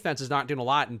these defenses not doing a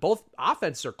lot, and both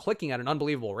offenses are clicking at an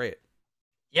unbelievable rate.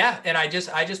 Yeah, and I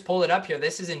just pulled it up here.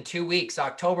 This is in 2 weeks,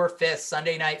 October 5th,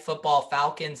 Sunday Night Football,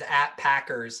 Falcons at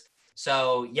Packers.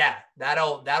 So yeah,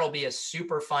 that'll be a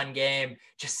super fun game.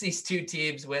 Just these two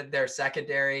teams with their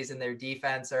secondaries and their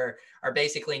defense are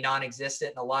basically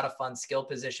non-existent, and a lot of fun skill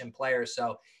position players.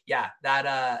 So yeah,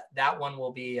 that one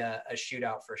will be a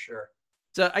shootout for sure.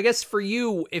 So I guess for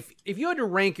you, if you had to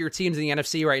rank your teams in the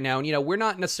NFC right now, and we're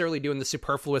not necessarily doing the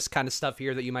superfluous kind of stuff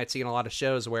here that you might see in a lot of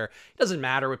shows where it doesn't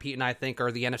matter what Pete and I think are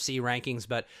the NFC rankings,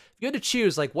 but if you had to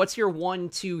choose, like, what's your 1,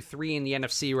 2, 3 in the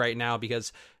NFC right now?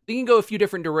 Because you can go a few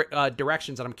different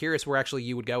directions, and I'm curious where actually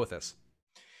you would go with this.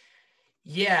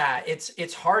 Yeah,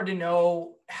 it's hard to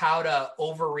know how to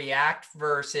overreact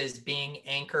versus being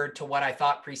anchored to what I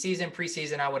thought preseason.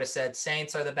 Preseason, I would have said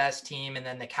Saints are the best team, and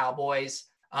then the Cowboys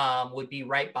would be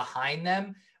right behind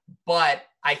them. But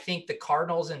I think the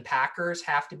Cardinals and Packers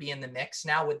have to be in the mix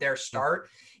now with their start.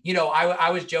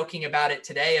 I was joking about it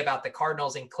today about the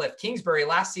Cardinals and Cliff Kingsbury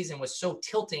last season was so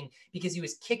tilting because he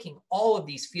was kicking all of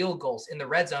these field goals in the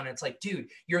red zone. And it's like, dude,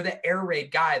 you're the air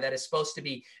raid guy that is supposed to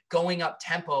be going up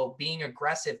tempo, being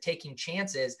aggressive, taking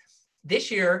chances.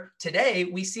 This year, today,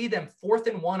 we see them 4th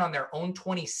and 1 on their own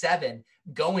 27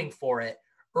 going for it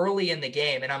early in the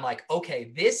game. And I'm like,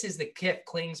 okay, this is the Cliff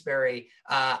Kingsbury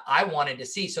I wanted to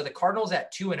see. So the Cardinals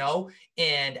at 2-0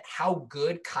 and how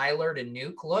good Kyler to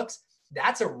Nuke looks,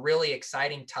 that's a really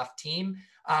exciting, tough team.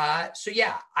 So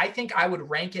yeah, I think I would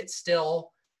rank it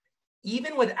still,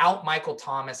 even without Michael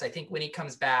Thomas. I think when he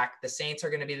comes back, the Saints are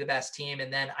going to be the best team.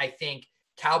 And then I think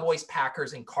Cowboys,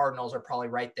 Packers, and Cardinals are probably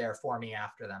right there for me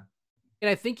after them. And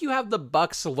I think you have the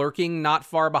Bucks lurking not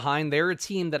far behind. They're a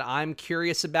team that I'm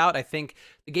curious about. I think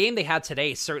the game they had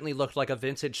today certainly looked like a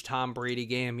vintage Tom Brady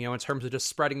game, in terms of just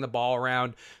spreading the ball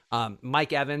around.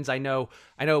 Mike Evans, I know,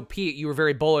 Pete, you were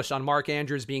very bullish on Mark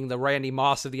Andrews being the Randy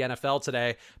Moss of the NFL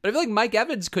today, but I feel like Mike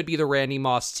Evans could be the Randy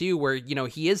Moss too, where,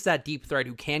 he is that deep threat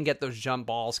who can get those jump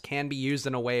balls, can be used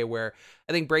in a way where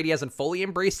I think Brady hasn't fully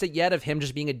embraced it yet, of him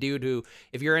just being a dude who,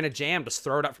 if you're in a jam, just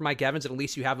throw it up for Mike Evans, and at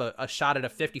least you have a shot at a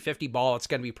 50-50 ball. It's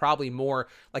going to be probably more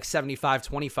like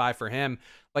 75-25 for him.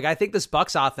 Like, I think this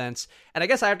Bucks offense, and I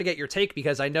guess I have to get your take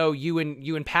because I know you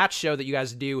and Pat's show that you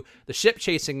guys do, the ship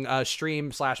chasing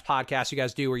stream / podcast you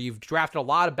guys do, where you've drafted a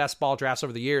lot of best ball drafts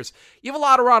over the years. You have a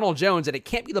lot of Ronald Jones, and it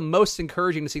can't be the most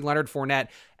encouraging to see Leonard Fournette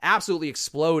absolutely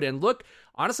explode and look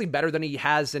honestly better than he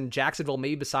has in Jacksonville,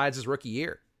 maybe besides his rookie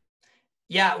year.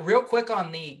 Yeah, real quick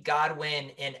on the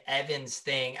Godwin and Evans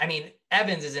thing. I mean,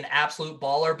 Evans is an absolute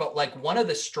baller, but like one of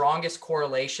the strongest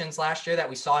correlations last year that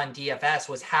we saw in DFS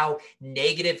was how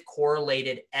negative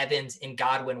correlated Evans and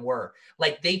Godwin were.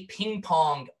 Like they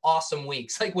ping-ponged awesome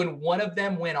weeks. Like when one of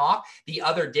them went off, the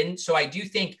other didn't. So I do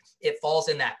think it falls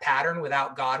in that pattern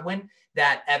without Godwin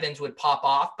that Evans would pop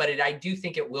off, but I do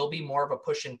think it will be more of a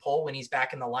push and pull when he's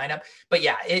back in the lineup. But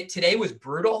yeah, today was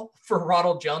brutal for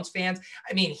Ronald Jones fans.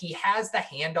 I mean, he has the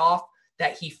handoff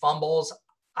that he fumbles.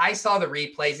 I saw the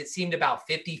replays. It seemed about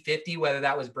 50-50, whether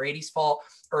that was Brady's fault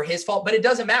or his fault, but it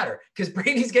doesn't matter because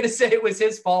Brady's going to say it was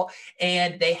his fault.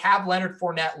 And they have Leonard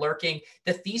Fournette lurking.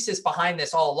 The thesis behind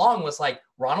this all along was like,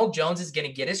 Ronald Jones is going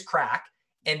to get his crack,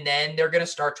 and then they're going to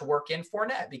start to work in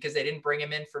Fournette because they didn't bring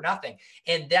him in for nothing.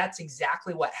 And that's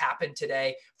exactly what happened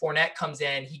today. Fournette comes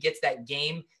in, he gets that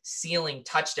game-sealing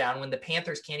touchdown when the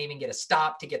Panthers can't even get a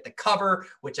stop to get the cover,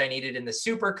 which I needed in the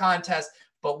super contest,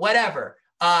 but whatever.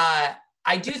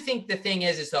 I do think the thing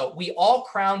is though, we all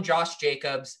crown Josh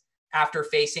Jacobs after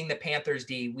facing the Panthers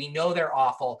D. We know they're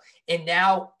awful. And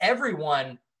now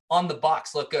everyone on the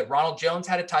Bucs look good. Ronald Jones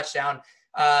had a touchdown.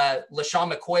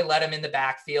 LaShawn McCoy led him in the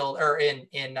backfield or in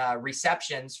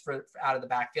receptions for out of the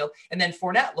backfield. And then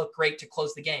Fournette looked great to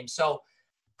close the game. So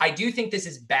I do think this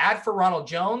is bad for Ronald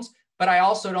Jones, but I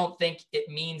also don't think it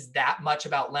means that much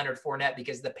about Leonard Fournette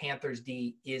because the Panthers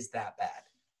D is that bad.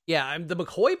 Yeah, the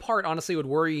McCoy part honestly would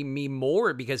worry me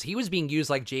more because he was being used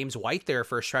like James White there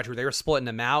for a stretch where they were splitting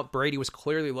him out. Brady was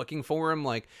clearly looking for him.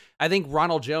 Like, I think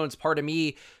Ronald Jones, part of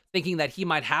me thinking that he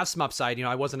might have some upside,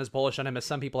 I wasn't as bullish on him as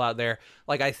some people out there.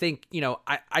 Like, I think,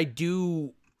 I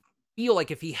do feel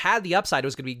like if he had the upside, it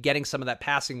was going to be getting some of that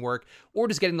passing work or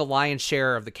just getting the lion's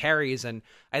share of the carries. And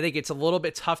I think it's a little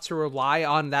bit tough to rely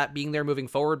on that being there moving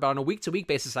forward. But on a week-to-week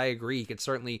basis, I agree. He could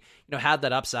certainly, have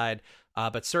that upside.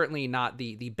 but certainly not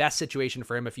the best situation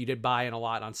for him if you did buy in a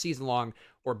lot on season long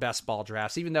or best ball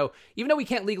drafts. Even though we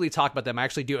can't legally talk about them, I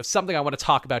actually do have something I want to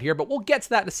talk about here, but we'll get to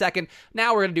that in a second.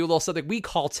 Now we're going to do a little something we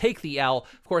call Take the L.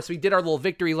 Of course, we did our little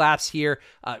victory laps here.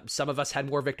 Some of us had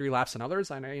more victory laps than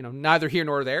others. I know, neither here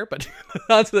nor there, but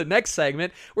on to the next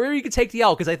segment where you can take the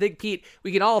L, because I think, Pete,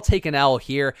 we can all take an L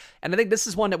here, and I think this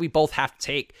is one that we both have to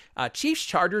take.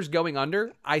 Chiefs-Chargers going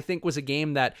under, I think, was a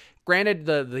game that, granted,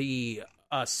 the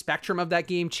spectrum of that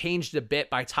game changed a bit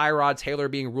by Tyrod Taylor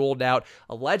being ruled out.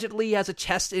 Allegedly he has a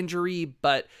chest injury,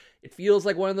 but it feels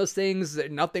like one of those things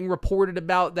that nothing reported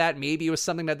about that. Maybe it was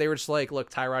something that they were just like, look,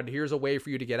 Tyrod, here's a way for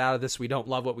you to get out of this. We don't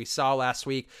love what we saw last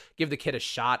week. Give the kid a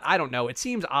shot. I don't know. It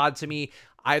seems odd to me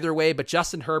either way, but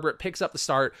Justin Herbert picks up the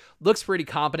start, looks pretty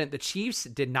competent. The Chiefs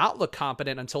did not look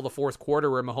competent until the fourth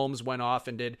quarter, where Mahomes went off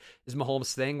and did his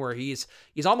Mahomes thing, where he's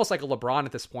almost like a LeBron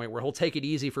at this point, where he'll take it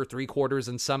easy for 3 quarters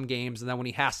in some games, and then when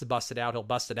he has to bust it out, he'll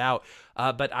bust it out.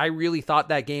 But I really thought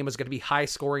that game was going to be high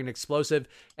scoring and explosive.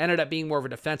 Ended up being more of a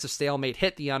defensive stalemate,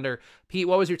 hit the under. Pete,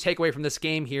 what was your takeaway from this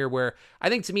game here, where I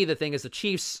think, to me, the thing is the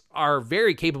Chiefs are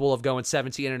very capable of going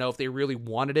 17-0 if they really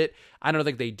wanted it. I don't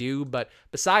think they do, but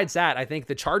besides that, I think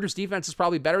the Chargers defense is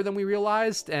probably better than we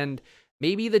realized, and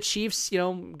maybe the Chiefs,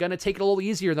 going to take it a little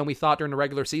easier than we thought during the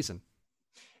regular season.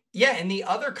 Yeah, and the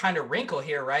other kind of wrinkle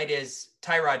here, right, is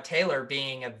Tyrod Taylor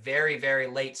being a very, very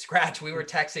late scratch. We were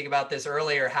texting about this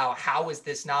earlier, how was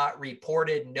this not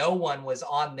reported? No one was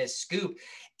on this scoop.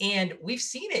 And we've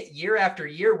seen it year after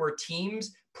year where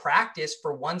teams practice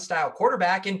for one style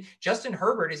quarterback, and Justin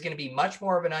Herbert is going to be much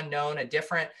more of an unknown, a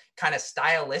different kind of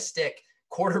stylistic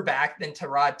quarterback than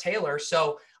Tyrod Taylor.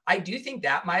 So I do think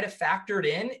that might have factored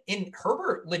in. And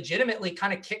Herbert legitimately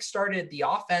kind of kickstarted the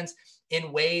offense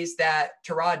in ways that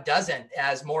Tyrod doesn't,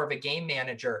 as more of a game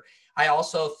manager. I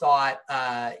also thought,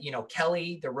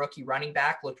 Kelly, the rookie running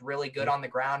back, looked really good on the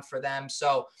ground for them.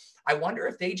 So I wonder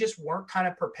if they just weren't kind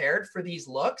of prepared for these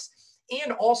looks.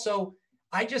 And also,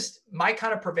 my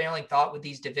kind of prevailing thought with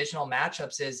these divisional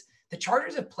matchups is the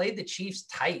Chargers have played the Chiefs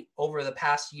tight over the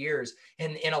past years.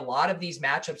 And in a lot of these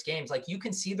matchups games, like you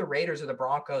can see the Raiders or the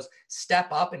Broncos step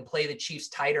up and play the Chiefs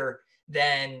tighter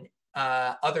than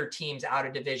other teams out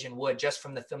of division would, just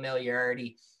from the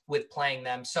familiarity with playing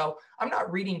them. So I'm not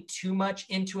reading too much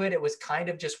into it. It was kind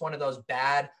of just one of those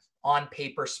bad on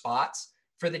paper spots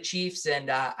for the Chiefs. And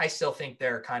I still think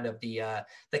they're kind of the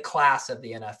class of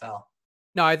the NFL.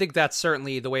 No, I think that's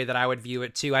certainly the way that I would view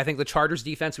it too. I think the Chargers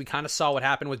defense, we kind of saw what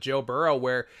happened with Joe Burrow,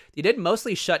 where they did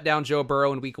mostly shut down Joe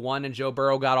Burrow in week 1, and Joe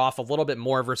Burrow got off a little bit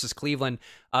more versus Cleveland.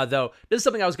 Though this is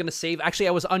something I was going to save. Actually,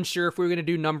 I was unsure if we were going to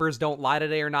do numbers don't lie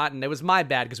today or not, and it was my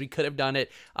bad because we could have done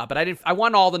it. But I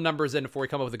want all the numbers in before we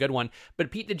come up with a good one.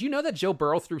 But Pete, did you know that Joe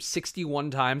Burrow threw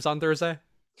 61 times on Thursday?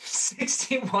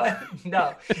 61?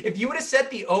 No. If you would have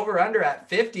set the over-under at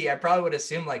 50, I probably would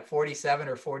assume like 47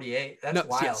 or 48. That's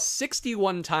wild. Yeah,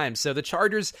 61 times. So the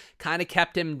Chargers kind of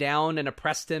kept him down and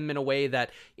oppressed him in a way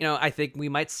that, I think we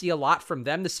might see a lot from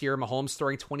them this year. Mahomes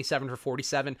throwing 27 for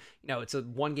 47. It's a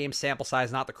one-game sample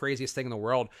size, not the craziest thing in the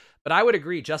world. But I would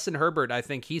agree. Justin Herbert, I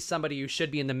think he's somebody who should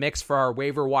be in the mix for our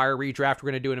waiver wire redraft we're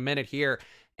going to do in a minute here.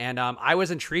 And I was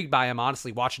intrigued by him,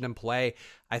 honestly, watching him play.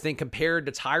 I think compared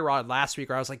to Tyrod last week,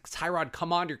 where I was like, Tyrod,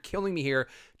 come on, you're killing me here.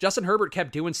 Justin Herbert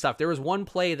kept doing stuff. There was one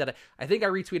play that I think I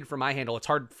retweeted from my handle. It's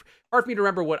hard for me to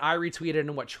remember what I retweeted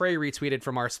and what Trey retweeted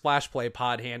from our Splash Play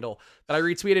pod handle. But I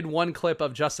retweeted one clip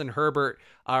of Justin Herbert.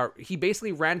 He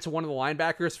basically ran into one of the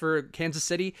linebackers for Kansas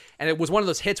City, and it was one of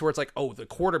those hits where it's like, oh, the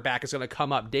quarterback is going to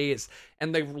come up dazed.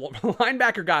 And the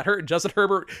linebacker got hurt, and Justin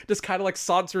Herbert just kind of like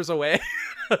saunters away.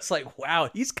 It's like, wow,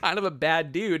 he's kind of a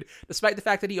bad dude, despite the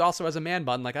fact that he also has a man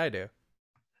bun like I do.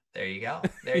 There you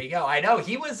go. I know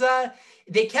he was,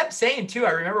 they kept saying too,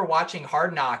 I remember watching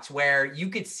Hard Knocks where you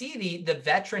could see the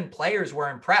veteran players were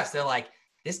impressed. They're like,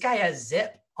 this guy has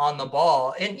zip on the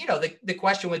ball. And, the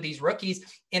question with these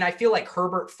rookies, and I feel like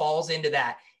Herbert falls into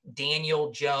that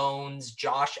Daniel Jones,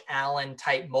 Josh Allen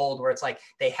type mold where it's like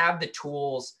they have the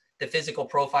tools, the physical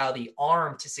profile, the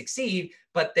arm to succeed,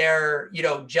 but their,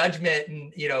 judgment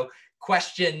and,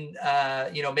 question,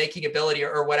 making ability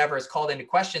or whatever is called into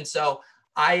question. So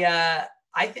I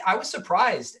was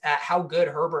surprised at how good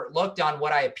Herbert looked on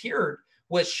what I appeared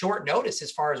was short notice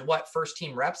as far as what first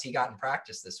team reps he got in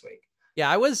practice this week. Yeah,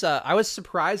 I was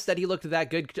surprised that he looked that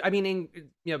good. I mean,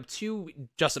 to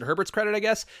Justin Herbert's credit, I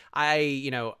guess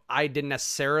I didn't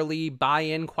necessarily buy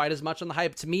in quite as much on the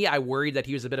hype. To me, I worried that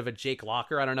he was a bit of a Jake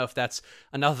Locker. I don't know if that's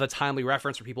enough of a timely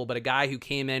reference for people, but a guy who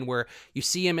came in where you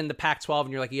see him in the Pac-12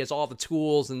 and you're like, he has all the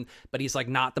tools, but he's like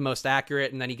not the most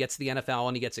accurate, and then he gets to the NFL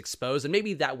and he gets exposed, and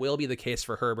maybe that will be the case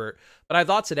for Herbert. But I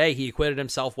thought today he acquitted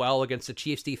himself well against the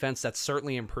Chiefs defense that's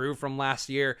certainly improved from last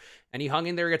year, and he hung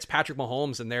in there against Patrick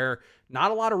Mahomes, and they're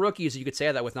not a lot of rookies you could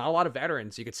say that with, not a lot of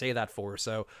veterans you could say that for.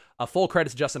 So full credit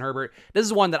to Justin Herbert. This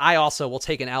is one that I also will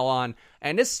take an L on,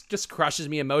 and this just crushes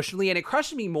me emotionally, and it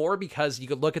crushes me more because you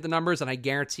could look at the numbers, and I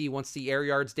guarantee once the air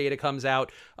yards data comes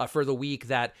out for the week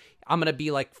that I'm going to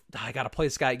be like, I got to play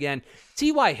this guy again.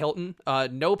 T.Y. Hilton,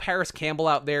 no Paris Campbell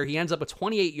out there. He ends up with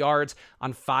 28 yards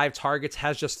on 5 targets,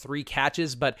 has just 3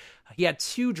 catches, but he had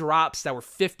 2 drops that were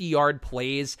 50-yard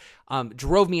plays.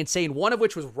 Drove me insane. One of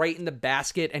which was right in the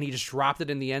basket, and he just dropped it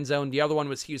in the end zone. The other one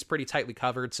he was pretty tightly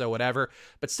covered, so whatever.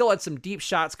 But still had some deep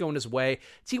shots going his way.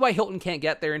 T.Y. Hilton can't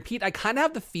get there. And Pete, I kind of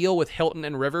have the feel with Hilton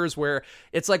and Rivers where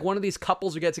it's like one of these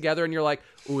couples who get together and you're like,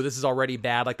 ooh, this is already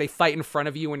bad. Like they fight in front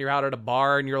of you when you're out at a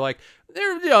bar and you're like,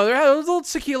 there's a little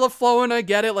tequila flowing. I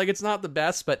get it. Like it's not the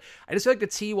best, but I just feel like the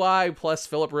T.Y. plus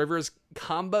Phillip Rivers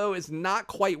combo is not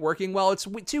quite working well. It's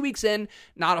 2 weeks in,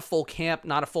 not a full camp,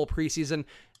 not a full preseason.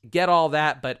 Get all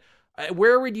that, but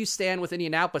where would you stand with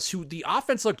Indianapolis, who the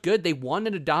offense looked good? They won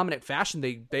in a dominant fashion.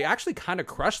 They actually kind of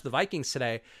crushed the Vikings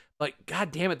today. Like,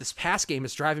 God damn it, this pass game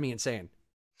is driving me insane.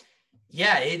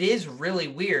 Yeah, it is really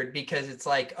weird because it's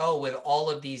like, oh, with all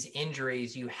of these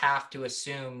injuries, you have to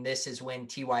assume this is when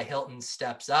T.Y. Hilton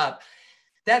steps up.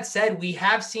 That said, we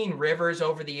have seen Rivers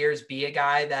over the years be a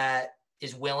guy that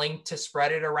is willing to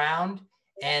spread it around.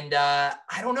 And I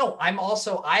don't know.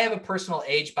 I have a personal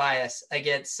age bias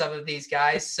against some of these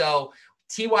guys. So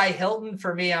T.Y. Hilton,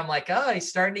 for me, I'm like, oh, he's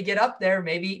starting to get up there.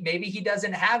 Maybe he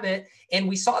doesn't have it. And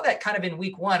we saw that kind of in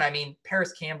week 1. I mean,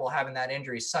 Paris Campbell having that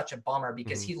injury is such a bummer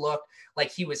because he looked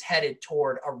like he was headed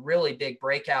toward a really big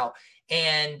breakout.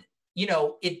 And,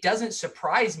 it doesn't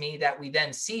surprise me that we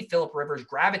then see Phillip Rivers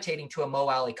gravitating to a Mo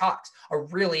Alie-Cox, a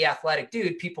really athletic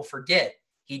dude. People forget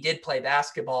he did play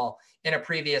basketball in a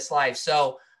previous life.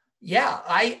 So yeah,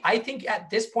 I think at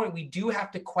this point we do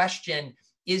have to question,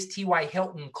 is T.Y.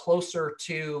 Hilton closer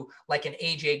to like an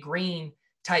AJ Green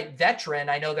type veteran?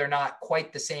 I know they're not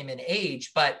quite the same in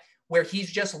age, but where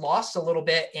he's just lost a little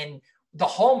bit. And the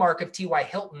hallmark of T.Y.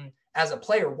 Hilton as a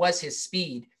player was his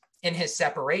speed and his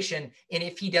separation. And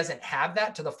if he doesn't have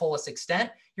that to the fullest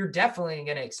extent, you're definitely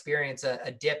going to experience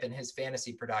a dip in his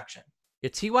fantasy production. Yeah,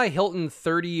 T.Y. Hilton,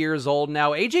 30 years old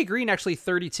now. AJ Green actually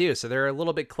 32, so they're a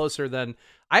little bit closer than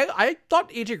I thought.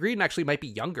 AJ Green actually might be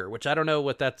younger, which I don't know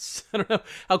what that's. I don't know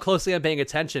how closely I'm paying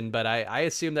attention, but I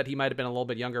assume that he might have been a little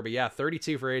bit younger. But yeah,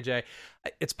 32 for AJ.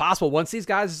 It's possible once these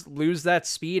guys lose that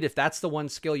speed, if that's the one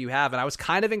skill you have. And I was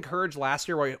kind of encouraged last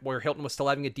year where Hilton was still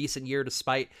having a decent year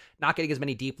despite not getting as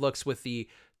many deep looks with the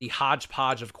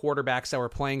hodgepodge of quarterbacks that were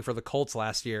playing for the Colts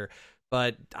last year.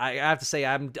 But I have to say,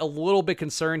 I'm a little bit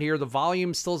concerned here. The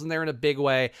volume still isn't there in a big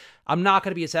way. I'm not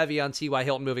going to be as heavy on T.Y.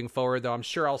 Hilton moving forward, though I'm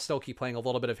sure I'll still keep playing a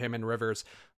little bit of him and Rivers.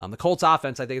 The Colts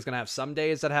offense, I think, is going to have some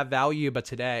days that have value, but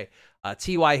today,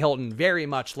 T.Y. Hilton very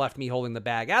much left me holding the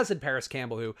bag, as did Paris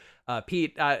Campbell, who,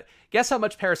 Pete, guess how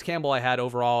much Paris Campbell I had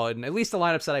overall, and at least the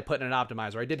lineups that I put in an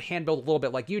optimizer. I did hand build a little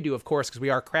bit like you do, of course, because we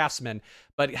are craftsmen,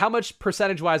 but how much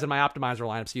percentage-wise in my optimizer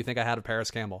lineups do you think I had of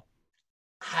Paris Campbell?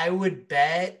 I would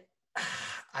bet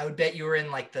you were in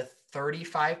like the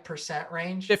 35%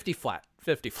 range. 50 flat.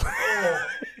 Oh.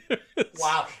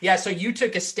 Wow. Yeah. So you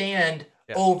took a stand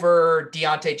over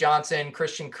Deontay Johnson,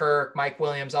 Christian Kirk, Mike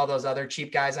Williams, all those other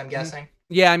cheap guys, I'm guessing.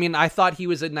 Yeah. I mean, I thought he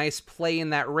was a nice play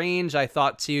in that range. I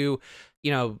thought too,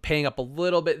 paying up a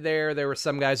little bit there. There were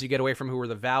some guys you get away from who were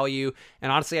the value.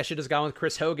 And honestly, I should have gone with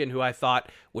Chris Hogan, who I thought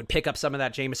would pick up some of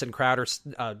that Jamison Crowder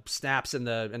snaps in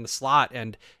the slot.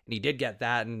 And he did get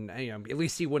that. And, at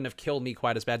least he wouldn't have killed me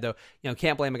quite as bad, though.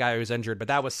 Can't blame a guy who's injured. But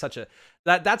that was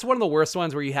that's one of the worst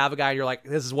ones where you have a guy and you're like,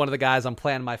 this is one of the guys I'm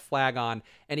planting my flag on,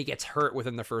 and he gets hurt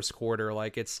within the first quarter.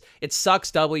 Like it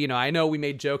sucks doubly. I know we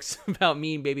made jokes about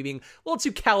me maybe being a little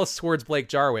too callous towards Blake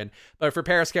Jarwin, but for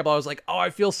Paris Campbell, I was like, oh,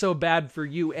 I feel so bad for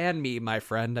you and me, my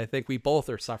friend. I think we both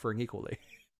are suffering equally.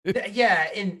 Yeah,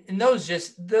 and those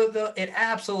just it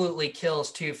absolutely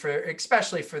kills too,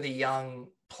 especially for the young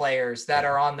players that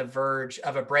are on the verge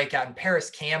of a breakout. And Paris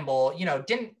Campbell,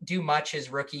 didn't do much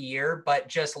his rookie year, but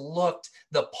just looked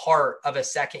the part of a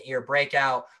second year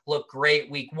breakout. Looked great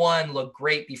week 1, looked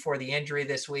great before the injury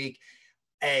this week.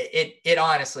 it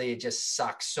honestly, it just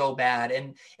sucks so bad.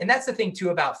 And that's the thing too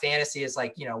about fantasy is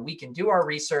like, we can do our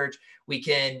research, we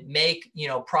can make,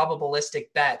 probabilistic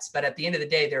bets, but at the end of the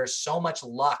day, there's so much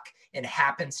luck and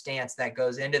happenstance that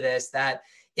goes into this that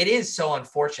it is so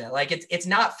unfortunate. Like it's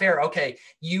not fair. Okay,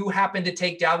 you happen to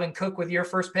take Dalvin Cook with your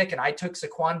first pick and I took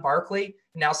Saquon Barkley.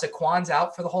 Now Saquon's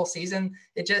out for the whole season.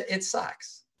 It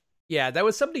sucks. Yeah, that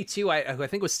was somebody too. I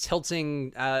think was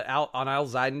tilting out on Al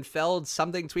Zeidenfeld,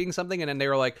 tweeting something, and then they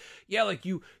were like, "Yeah, like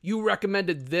you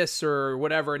recommended this or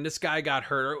whatever, and this guy got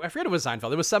hurt." Or I forget it was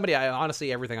Seinfeld. It was somebody.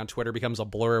 Honestly, everything on Twitter becomes a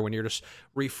blur when you're just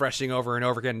refreshing over and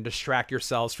over again and distract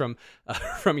yourselves from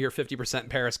your 50%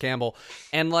 Paris Campbell,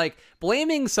 and like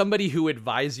blaming somebody who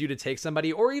advised you to take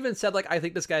somebody, or even said like, "I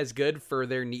think this guy's good for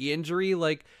their knee injury."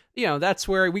 Like, that's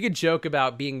where we could joke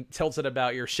about being tilted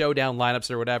about your showdown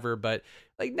lineups or whatever, but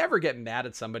like never get mad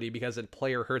at somebody because a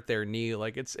player hurt their knee.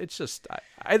 Like it's just,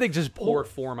 I think just poor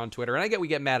form on Twitter. And I get we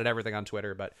get mad at everything on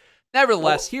Twitter, but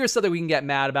nevertheless, here's something we can get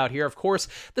mad about here. Of course,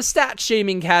 the stat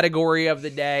shaming category of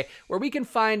the day, where we can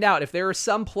find out if there are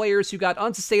some players who got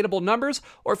unsustainable numbers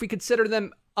or if we consider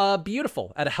them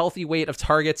beautiful at a healthy weight of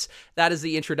targets. That is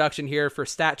the introduction here for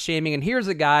stat shaming. And here's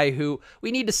a guy who we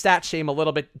need to stat shame a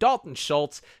little bit, Dalton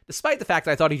Schultz. Despite the fact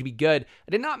that I thought he'd be good,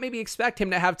 I did not maybe expect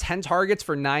him to have 10 targets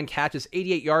for 9 catches,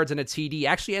 88 yards, and a TD.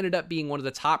 Actually ended up being one of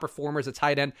the top performers at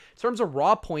tight end in terms of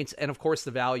raw points and, of course, the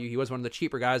value. He was one of the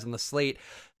cheaper guys on the slate.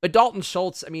 But Dalton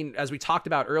Schultz, I mean, as we talked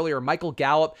about earlier, Michael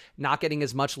Gallup not getting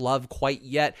as much love quite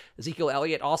yet. Ezekiel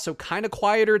Elliott also kind of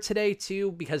quieter today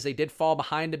too, because they did fall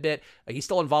behind a bit. He's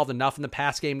still involved enough in the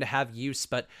pass game to have use,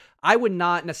 but I would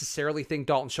not necessarily think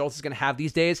Dalton Schultz is going to have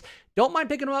these days. Don't mind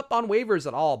picking him up on waivers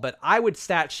at all, but I would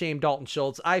stat shame Dalton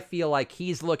Schultz. I feel like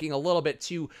he's looking a little bit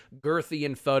too girthy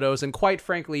in photos, and quite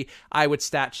frankly, I would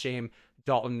stat shame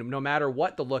Dalton, no matter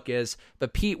what the look is.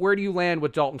 But Pete, where do you land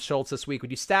with Dalton Schultz this week? Would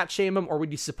you stat shame him or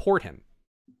would you support him?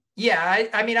 Yeah,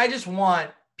 I mean, I just want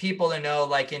people to know,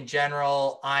 like in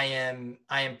general, I am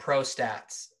pro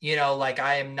stats. Like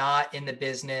I am not in the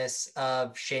business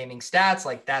of shaming stats.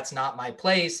 Like that's not my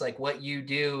place. Like what you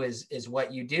do is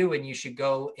what you do, and you should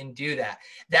go and do that.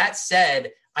 That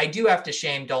said, I do have to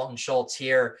shame Dalton Schultz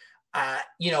here.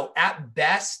 At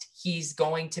best, he's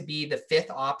going to be the 5th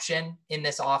option in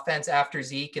this offense after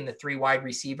Zeke and the 3 wide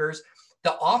receivers.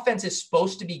 The offense is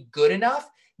supposed to be good enough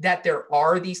that there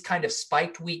are these kind of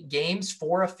spiked week games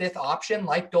for a 5th option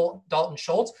like Dalton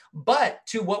Schultz. But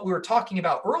to what we were talking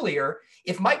about earlier,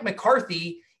 if Mike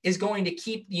McCarthy is going to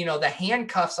keep, the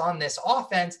handcuffs on this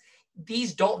offense,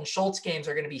 these Dalton Schultz games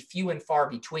are going to be few and far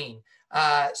between.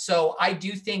 So I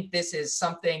do think this is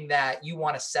something that you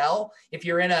want to sell. If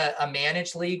you're in a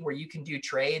managed league where you can do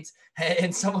trades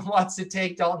and someone wants to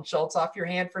take Dalton Schultz off your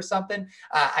hand for something,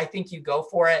 I think you go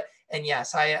for it. And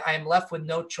yes, I am left with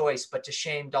no choice but to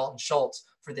shame Dalton Schultz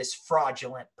for this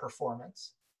fraudulent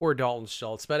performance. Or Dalton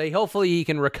Schultz, but hopefully he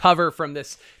can recover from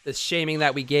this shaming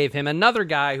that we gave him. Another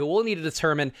guy who we'll need to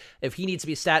determine if he needs to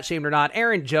be stat shamed or not,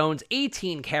 Aaron Jones,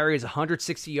 18 carries,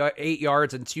 168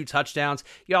 yards, and 2 touchdowns.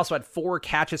 He also had 4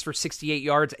 catches for 68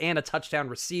 yards and a touchdown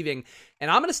receiving. And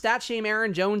I'm going to stat shame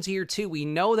Aaron Jones here too. We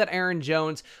know that Aaron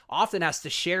Jones often has to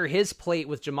share his plate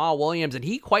with Jamal Williams, and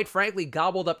he quite frankly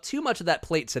gobbled up too much of that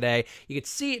plate today. You could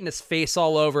see it in his face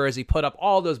all over as he put up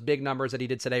all those big numbers that he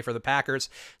did today for the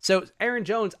Packers. So Aaron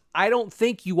Jones, I don't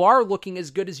think you are looking as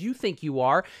good as you think you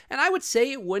are, and I would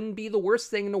say it wouldn't be the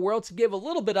worst thing in the world to give a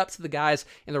little bit up to the guys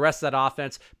in the rest of that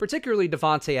offense, particularly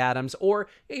Devontae Adams or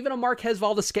even a Marquez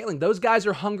Valdes-Scantling. Those guys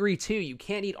are hungry too. You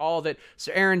can't eat all of it.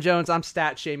 So Aaron Jones, I'm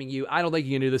stat shaming you. I don't think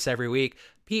you can do this every week.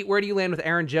 Pete, where do you land with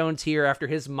Aaron Jones here after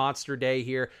his monster day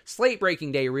here? Slate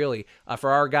breaking day, really,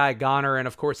 for our guy Goner and,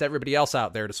 of course, everybody else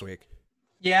out there this week.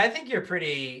 Yeah, I think you're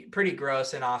pretty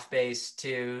gross and off base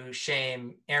to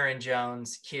shame Aaron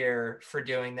Jones here for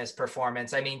doing this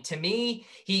performance. I mean, to me,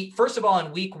 he, first of all,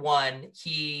 in week 1,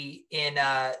 he, in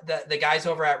the guys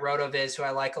over at RotoViz, who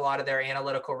I like a lot of their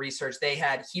analytical research,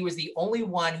 he was the only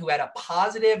one who had a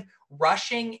positive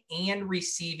rushing and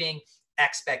receiving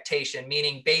expectation,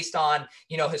 meaning based on,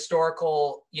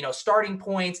 historical, starting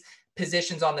points,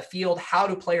 positions on the field, how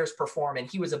do players perform?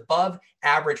 And he was above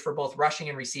average for both rushing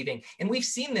and receiving. And we've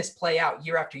seen this play out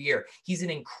year after year. He's an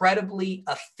incredibly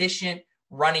efficient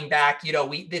running back.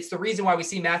 It's the reason why we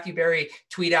see Matthew Berry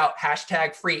tweet out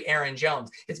 #free Aaron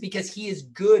Jones. It's because he is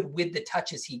good with the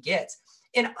touches he gets.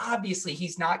 And obviously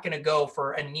he's not going to go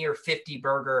for a near 50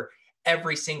 burger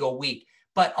every single week,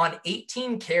 but on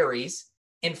 18 carries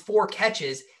and 4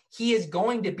 catches, he is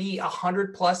going to be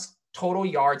 100+ total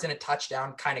yards and a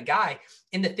touchdown kind of guy.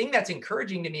 And the thing that's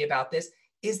encouraging to me about this,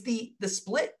 is the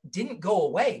split didn't go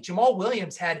away. Jamal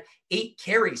Williams had 8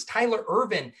 carries. Tyler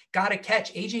Ervin got a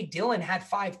catch. A.J. Dillon had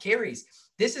 5 carries.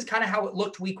 This is kind of how it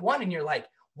looked week 1. And you're like,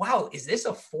 wow, is this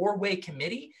a 4-way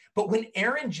committee? But when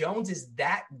Aaron Jones is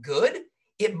that good,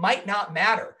 it might not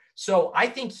matter. So I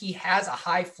think he has a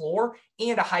high floor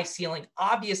and a high ceiling.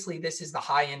 Obviously, this is the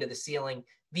high end of the ceiling,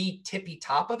 the tippy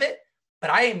top of it. But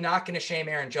I am not going to shame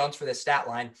Aaron Jones for this stat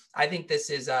line. I think this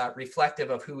is reflective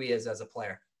of who he is as a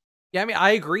player. Yeah, I mean,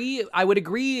 I agree. I would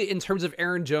agree in terms of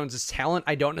Aaron Jones' talent.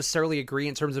 I don't necessarily agree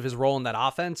in terms of his role in that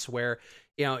offense where,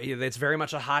 it's very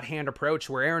much a hot hand approach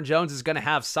where Aaron Jones is going to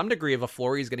have some degree of a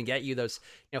floor. He's going to get you those,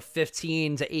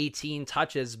 15 to 18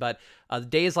 touches. But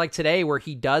days like today where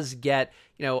he does get,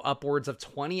 upwards of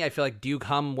 20, I feel like do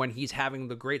come when he's having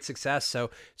the great success.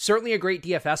 So certainly a great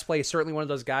DFS play, certainly one of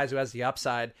those guys who has the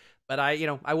upside. But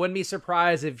I wouldn't be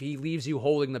surprised if he leaves you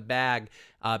holding the bag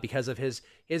because of his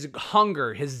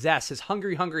hunger, his zest, his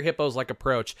hungry hippos-like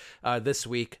approach this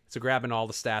week to grabbing all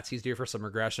the stats. He's due for some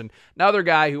regression. Another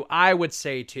guy who I would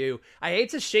say too, I hate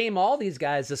to shame all these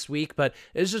guys this week, but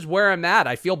it's just where I'm at.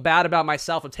 I feel bad about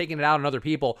myself of taking it out on other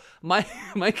people. Mike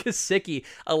Gesicki,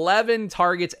 11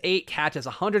 targets, 8 catches,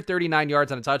 139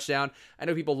 yards on a touchdown. I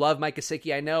know people love Mike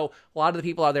Gesicki. I know a lot of the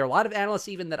people out there, a lot of analysts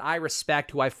even that I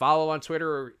respect, who I follow on Twitter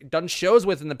or done shows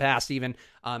with in the past even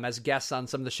as guests on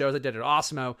some of the shows I did at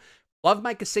Osmo. Love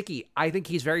Mike Gesicki. I think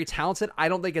he's very talented. I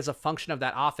don't think it's a function of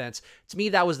that offense. To me,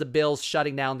 that was the Bills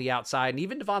shutting down the outside. And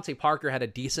even Devontae Parker had a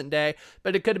decent day,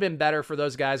 but it could have been better for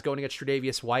those guys going against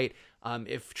Tre'Davious White.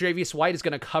 If Tre'Davious White is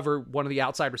going to cover one of the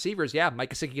outside receivers, yeah,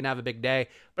 Mike Gesicki can have a big day.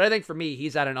 But I think for me,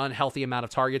 he's at an unhealthy amount of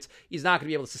targets. He's not going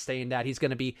to be able to sustain that. He's going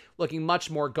to be looking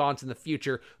much more gaunt in the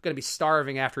future, going to be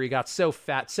starving after he got so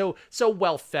fat, so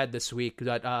well fed this week.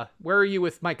 But where are you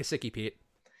with Mike Gesicki, Pete?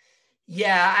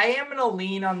 Yeah, I am going to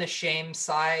lean on the shame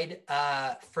side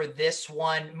for this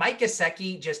one. Mike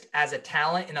Gesicki, just as a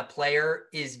talent and a player,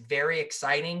 is very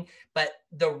exciting, but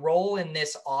the role in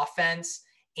this offense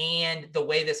and the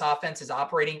way this offense is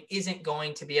operating isn't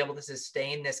going to be able to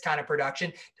sustain this kind of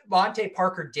production. Devontae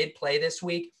Parker did play this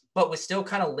week, but was still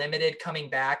kind of limited coming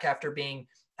back after being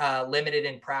limited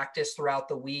in practice throughout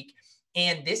the week.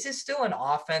 And this is still an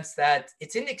offense that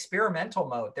it's in experimental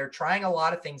mode. They're trying a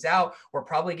lot of things out. We're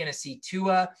probably going to see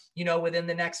Tua, within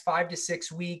the next 5 to 6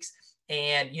 weeks.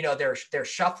 And, they're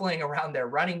shuffling around their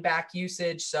running back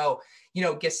usage. So,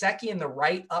 Gesicki in the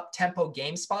right up-tempo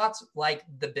game spots, like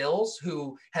the Bills,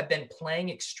 who have been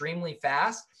playing extremely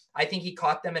fast, I think he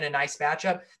caught them in a nice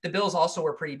matchup. The Bills also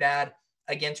were pretty bad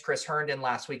against Chris Herndon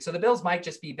last week. So the Bills might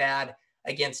just be bad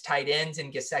against tight ends,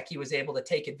 and Gesicki was able to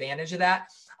take advantage of that.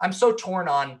 I'm so torn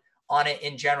on it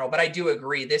in general, but I do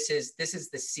agree. This is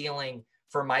the ceiling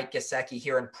for Mike Gesicki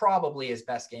here, and probably his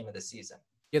best game of the season.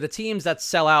 Yeah, the teams that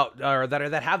sell out or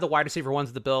that have the wide receiver ones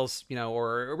of the Bills,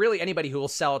 or really anybody who will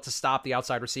sell it to stop the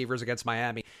outside receivers against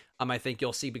Miami, I think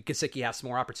you'll see Gesicki has some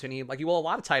more opportunity, like you will a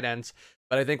lot of tight ends.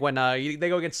 But I think when they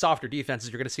go against softer defenses,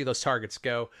 you're going to see those targets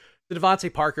go to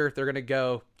Devontae Parker. They're going to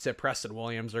go to Preston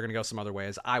Williams. They're going to go some other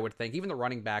ways, I would think. Even the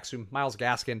running backs, who Myles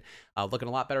Gaskin looking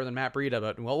a lot better than Matt Breida,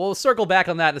 but we'll circle back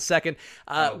on that in a second.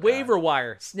 Waiver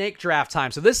wire, snake draft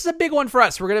time. So this is a big one for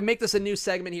us. We're going to make this a new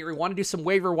segment here. We want to do some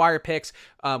waiver wire picks.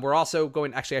 We're also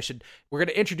going, we're going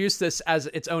to introduce this as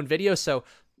its own video. So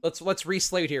let's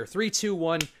reslate here. 3, 2,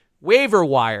 1. Waiver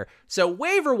wire. So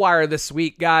waiver wire this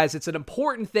week, guys, it's an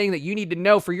important thing that you need to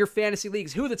know for your fantasy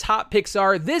leagues, who the top picks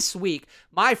are this week.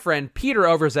 My friend Peter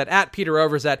Overzet at Peter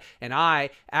Overzet and I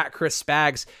at Chris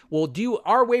Spags will do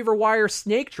our waiver wire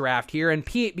snake draft here. And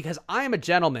Pete, because I am a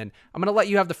gentleman, I'm going to let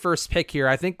you have the first pick here.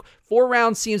 I think 4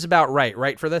 rounds seems about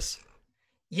right for this?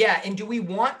 Yeah, and do we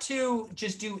want to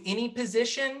just do any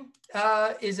position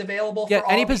is available for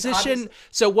all any position?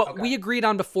 So what we agreed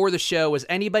on before the show was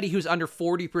anybody who's under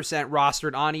 40%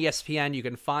 rostered on ESPN, you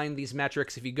can find these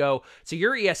metrics. If you go to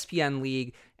your ESPN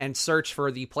league and search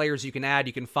for the players you can add,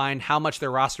 you can find how much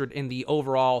they're rostered in the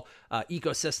overall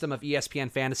ecosystem of ESPN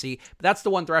fantasy. But that's the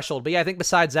one threshold. But yeah, I think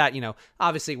besides that,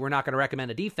 obviously we're not going to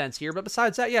recommend a defense here, but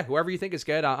besides that, yeah, whoever you think is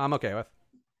good, I'm okay with.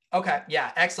 Okay.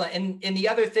 Yeah. Excellent. And the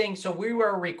other thing, so we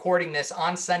were recording this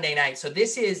on Sunday night. So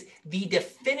this is the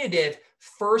definitive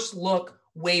first look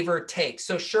waiver take.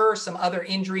 So sure, some other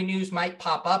injury news might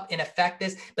pop up and affect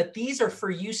this, but these are for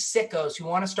you sickos who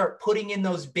want to start putting in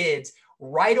those bids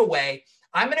right away.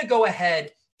 I'm going to go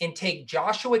ahead and take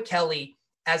Joshua Kelly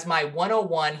as my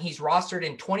 101. He's rostered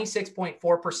in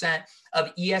 26.4%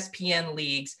 of ESPN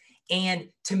leagues. And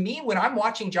to me, when I'm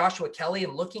watching Joshua Kelly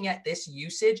and looking at this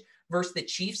usage versus the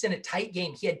Chiefs in a tight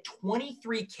game, he had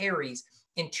 23 carries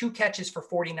and 2 catches for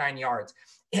 49 yards.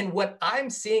 And what I'm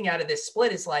seeing out of this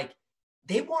split is like,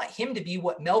 they want him to be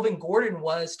what Melvin Gordon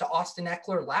was to Austin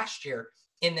Eckler last year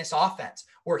in this offense,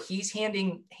 where he's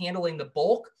handling the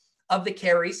bulk of the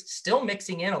carries, still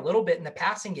mixing in a little bit in the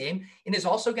passing game, and is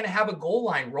also going to have a goal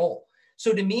line role.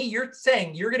 So to me, you're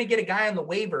saying you're going to get a guy on the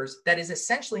waivers that is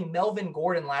essentially Melvin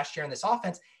Gordon last year in this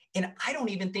offense. And I don't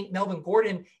even think Melvin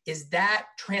Gordon is that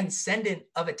transcendent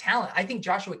of a talent. I think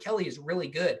Joshua Kelly is really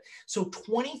good. So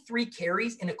 23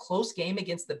 carries in a close game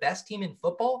against the best team in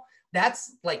football,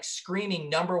 that's like screaming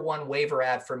number one waiver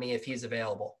ad for me if he's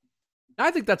available. I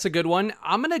think that's a good one.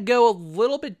 I'm going to go a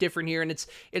little bit different here, and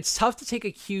it's tough to take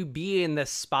a QB in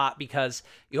this spot because,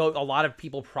 a lot of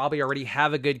people probably already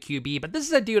have a good QB, but this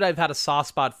is a dude I've had a soft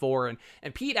spot for,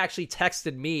 and Pete actually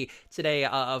texted me today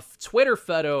a Twitter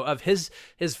photo of his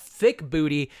thick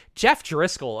booty, Jeff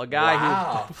Driscoll, a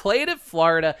guy who played at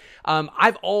Florida.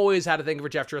 I've always had a thing for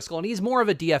Jeff Driscoll, and he's more of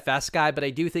a DFS guy, but I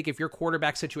do think if your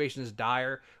quarterback situation is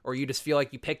dire, or you just feel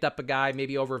like you picked up a guy,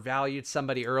 maybe overvalued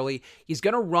somebody early, he's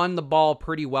going to run the ball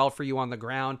pretty well for you on the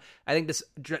ground. I think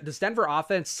this Denver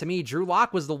offense, to me, Drew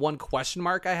Lock was the one question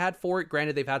mark I had for it.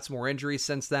 Granted, they've had some more injuries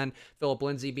since then. Phillip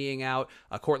Lindsay being out,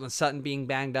 Cortland Sutton being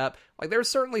banged up. Like, there's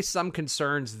certainly some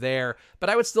concerns there, but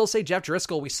I would still say Jeff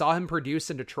Driscoll, we saw him produce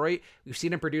in Detroit. We've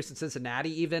seen him produce in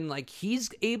Cincinnati even. Like,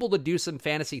 he's able to do some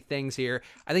fantasy things here.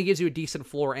 I think he gives you a decent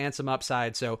floor and some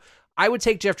upside. So I would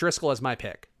take Jeff Driscoll as my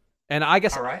pick. And I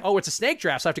guess, it's a snake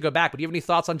draft, so I have to go back. But do you have any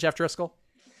thoughts on Jeff Driscoll?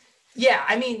 Yeah,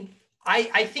 I mean,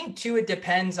 I think too, it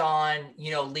depends on,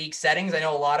 league settings. I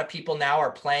know a lot of people now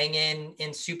are playing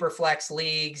in super flex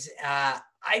leagues.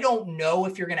 I don't know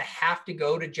if you're going to have to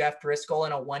go to Jeff Driscoll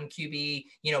in a 1 QB,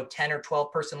 10 or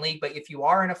 12 person league, but if you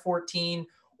are in a 14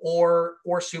 or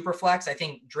super flex, I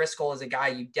think Driscoll is a guy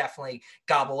you definitely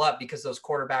gobble up because those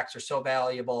quarterbacks are so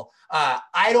valuable.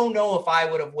 I don't know if I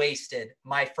would have wasted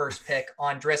my first pick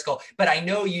on Driscoll, but I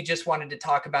know you just wanted to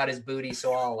talk about his booty,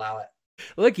 so I'll allow it.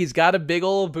 Look, he's got a big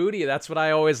old booty. That's what I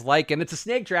always like. And it's a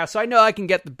snake draft, so I know I can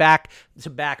get the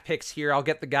back-to-back picks here. I'll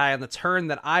get the guy on the turn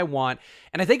that I want.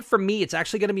 And I think for me, it's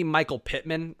actually going to be Michael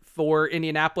Pittman for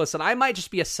Indianapolis. And I might just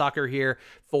be a sucker here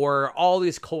for all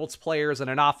these Colts players and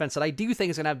an offense that I do think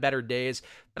is going to have better days.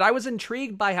 But I was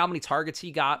intrigued by how many targets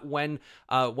he got when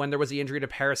there was the injury to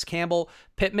Paris Campbell.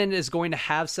 Pittman is going to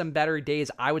have some better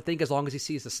days, I would think, as long as he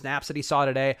sees the snaps that he saw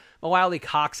today. Wiley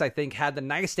Cox, I think, had the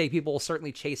nice day. People will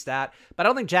certainly chase that. But I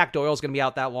don't think Jack Doyle's going to be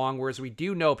out that long, whereas we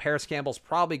do know Paris Campbell's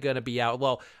probably going to be out.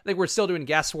 Well, I think we're still doing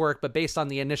guesswork, but based on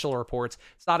the initial reports,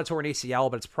 it's not a torn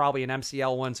ACL, but it's probably an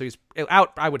MCL one, so he's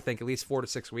out, I would think, at least 4 to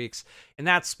 6 weeks. In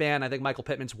that span, I think Michael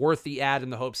Pittman's worth the ad in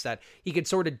the hopes that he could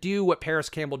sort of do what Paris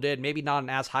Campbell did, maybe not on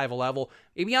as high of a level,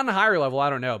 maybe on a higher level, I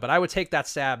don't know, but I would take that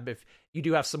stab if you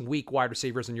do have some weak wide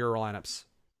receivers in your lineups.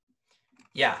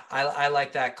 Yeah, I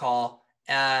like that call.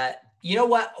 You know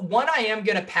what? One I am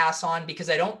going to pass on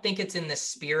because I don't think it's in the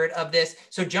spirit of this.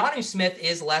 So Jonnu Smith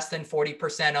is less than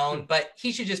 40% owned, but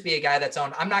he should just be a guy that's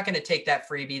owned. I'm not going to take that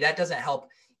freebie. That doesn't help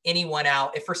anyone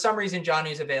out. If for some reason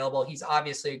Jonnu's available, he's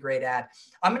obviously a great ad.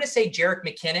 I'm going to say Jerick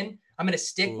McKinnon. I'm going to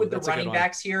stick with the running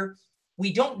backs here.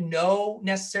 We don't know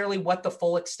necessarily what the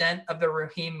full extent of the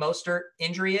Raheem Mostert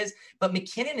injury is, but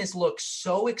McKinnon has looked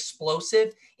so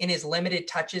explosive in his limited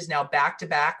touches now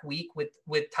back-to-back week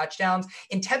with touchdowns.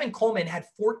 And Tevin Coleman had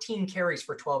 14 carries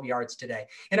for 12 yards today.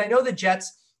 And I know the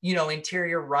Jets,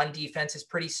 interior run defense is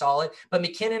pretty solid, but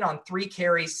McKinnon on 3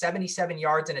 carries, 77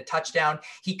 yards and a touchdown.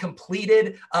 He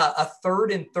completed a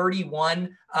 3rd and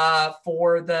 31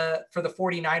 for the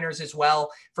 49ers as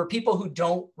well. For people who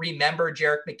don't remember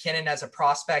Jerick McKinnon as a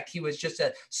prospect, he was just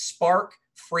a spark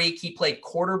freak. He played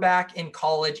quarterback in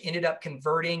college, ended up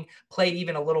converting, played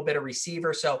even a little bit of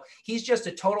receiver. So he's just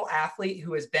a total athlete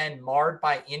who has been marred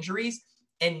by injuries.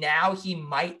 And now he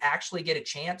might actually get a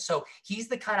chance. So he's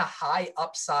the kind of high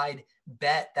upside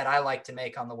bet that I like to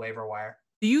make on the waiver wire.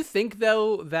 Do you think,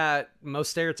 though, that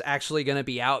Mostert's actually going to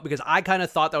be out? Because I kind of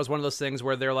thought that was one of those things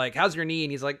where they're like, how's your knee?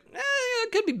 And he's like,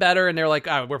 it could be better. And they're like,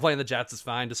 we're playing the Jets. It's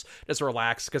fine. Just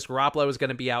relax, because Garoppolo is going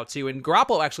to be out too. And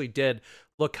Garoppolo actually did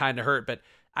look kind of hurt, but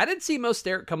I didn't see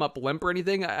Mostert come up limp or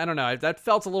anything. I don't know. That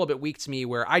felt a little bit weak to me,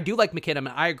 where I do like McKinnon. And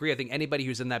I agree. I think anybody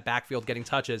who's in that backfield getting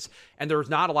touches, and there's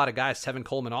not a lot of guys. Tevin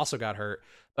Coleman also got hurt,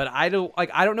 but I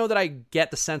don't know that I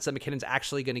get the sense that McKinnon's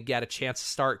actually going to get a chance to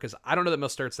start, because I don't know that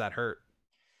Mostert's that hurt.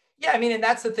 Yeah, I mean, and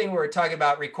that's the thing we're talking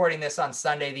about recording this on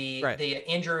Sunday. The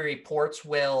injury reports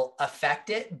will affect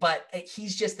it, but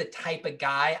he's just the type of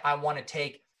guy I want to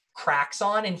take cracks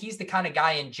on. And he's the kind of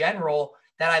guy in general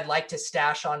that I'd like to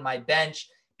stash on my bench,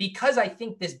 because I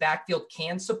think this backfield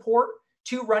can support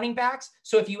 2 running backs.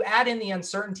 So if you add in the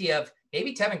uncertainty of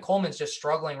maybe Tevin Coleman's just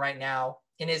struggling right now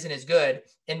and isn't as good,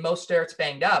 and Mostert's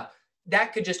banged up,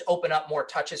 that could just open up more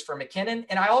touches for McKinnon.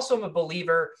 And I also am a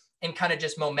believer in kind of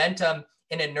just momentum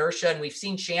and inertia. And we've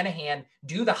seen Shanahan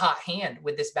do the hot hand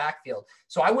with this backfield.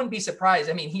 So I wouldn't be surprised.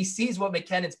 I mean, he sees what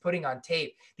McKinnon's putting on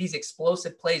tape, these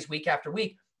explosive plays week after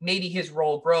week. Maybe his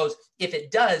role grows. If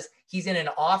it does, he's in an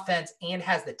offense and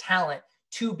has the talent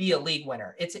to be a league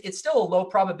winner. It's still a low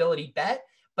probability bet,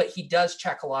 but he does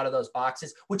check a lot of those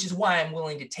boxes, which is why I'm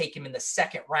willing to take him in the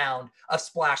second round of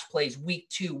Splash Plays week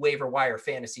 2 waiver wire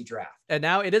fantasy draft. And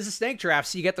now it is a snake draft,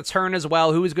 so you get the turn as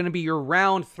well. Who is going to be your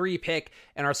round 3 pick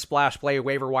in our Splash Play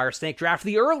waiver wire snake draft,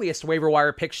 the earliest waiver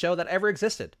wire pick show that ever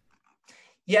existed?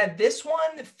 Yeah, this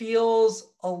one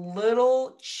feels a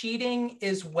little cheating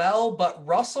as well, but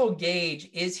Russell Gage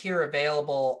is here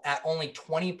available at only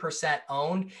 20%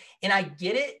 owned. And I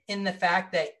get it in the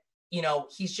fact that,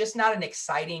 he's just not an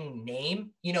exciting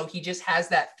name. He just has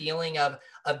that feeling of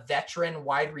a veteran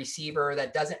wide receiver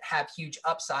that doesn't have huge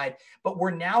upside, but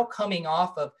we're now coming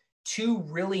off of 2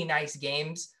 really nice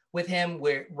games with him.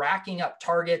 We're racking up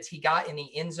targets. He got in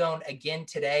the end zone again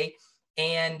today.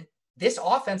 And this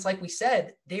offense, like we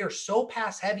said, they are so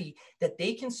pass heavy that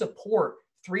they can support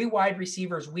 3 wide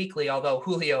receivers weekly, although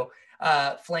Julio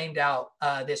flamed out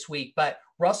this week. But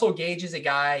Russell Gage is a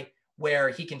guy where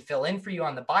he can fill in for you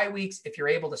on the bye weeks. If you're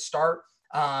able to start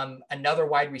another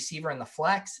wide receiver in the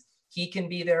flex, he can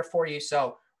be there for you.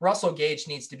 So Russell Gage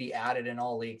needs to be added in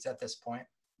all leagues at this point.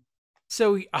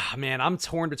 So, man, I'm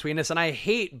torn between this, and I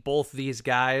hate both these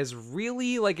guys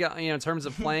really, in terms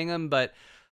of playing them, but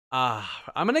I'm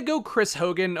going to go Chris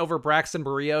Hogan over Braxton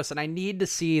Berrios, and I need to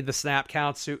see the snap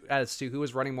counts as to who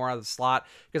was running more out of the slot,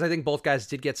 because I think both guys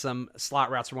did get some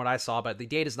slot routes from what I saw, but the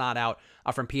data's not out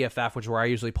from PFF, which is where I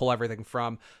usually pull everything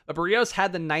from. But Berrios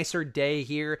had the nicer day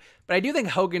here, but I do think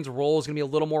Hogan's role is going to be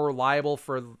a little more reliable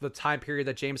for the time period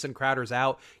that Jamison Crowder's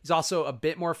out. He's also a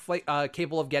bit more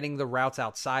capable of getting the routes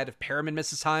outside if Perriman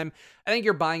misses time. I think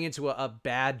you're buying into a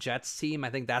bad Jets team. I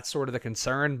think that's sort of the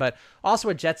concern, but also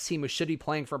a Jets team who should be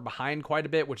playing from behind quite a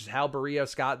bit, which is how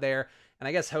Berrios got there. And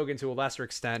I guess Hogan to a lesser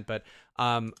extent, but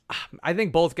I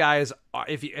think both guys,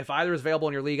 if either is available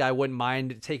in your league, I wouldn't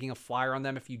mind taking a flyer on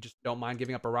them if you just don't mind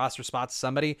giving up a roster spot to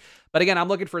somebody. But again, I'm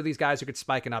looking for these guys who could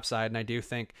spike an upside, and I do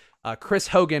think Chris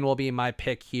Hogan will be my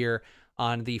pick here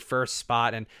on the first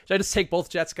spot. And should I just take both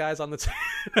Jets guys on the team?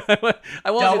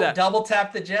 I won't do that. Double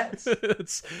tap the Jets.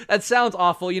 That sounds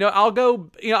awful. I'll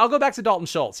go back to Dalton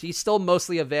Schultz. He's still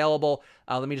mostly available.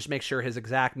 Let me just make sure his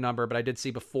exact number, but I did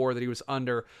see before that he was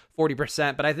under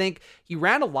 40%. But I think he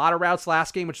ran a lot of routes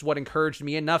last game, which is what encouraged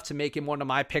me enough to make him one of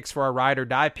my picks for our ride or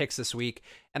die picks this week.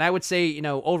 And I would say,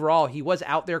 overall, he was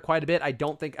out there quite a bit. I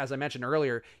don't think, as I mentioned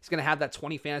earlier, he's going to have that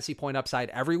 20 fantasy point upside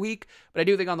every week. But I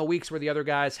do think on the weeks where the other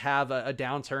guys have a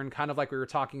downturn, kind of like we were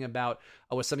talking about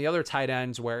with some of the other tight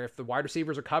ends, where if the wide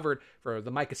receivers are covered for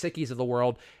the Mike Gesicki's of the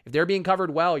world, if they're being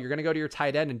covered well, you're going to go to your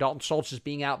tight end, and Dalton Schultz just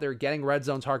being out there getting red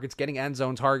zone targets, getting end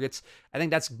zone targets. I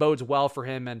think that bodes well for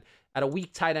him. And at a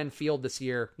weak tight end field this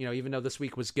year, even though this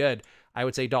week was good, I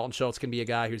would say Dalton Schultz can be a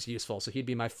guy who's useful. So he'd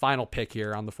be my final pick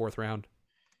here on the 4th round.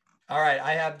 All right,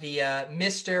 I have the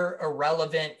Mr.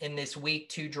 Irrelevant in this week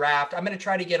 2 draft. I'm going to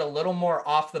try to get a little more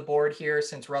off the board here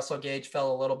since Russell Gage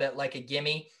fell a little bit like a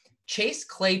gimme. Chase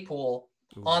Claypool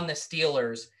on the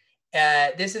Steelers.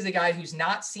 This is a guy who's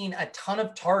not seen a ton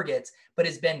of targets, but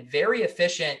has been very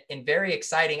efficient and very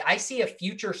exciting. I see a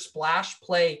future splash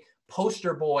play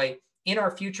poster boy in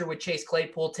our future with Chase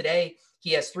Claypool. Today,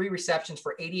 he has 3 receptions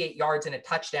for 88 yards and a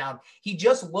touchdown. He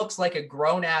just looks like a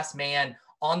grown-ass man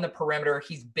on the perimeter.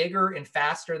 He's bigger and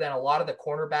faster than a lot of the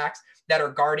cornerbacks that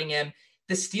are guarding him.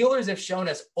 The Steelers have shown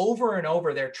us over and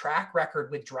over their track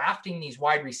record with drafting these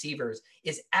wide receivers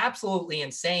is absolutely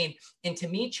insane. And to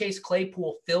me, Chase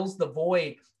Claypool fills the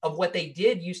void of what they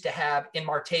did used to have in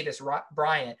Martavis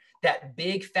Bryant, that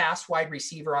big, fast wide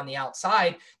receiver on the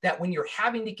outside, that when you're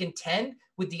having to contend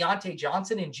with Deontay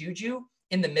Johnson and Juju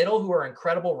in the middle, who are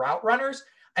incredible route runners,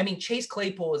 I mean, Chase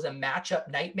Claypool is a matchup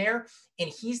nightmare, and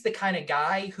he's the kind of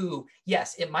guy who,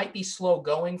 yes, it might be slow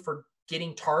going for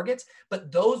getting targets,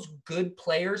 but those good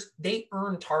players, they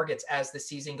earn targets as the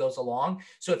season goes along.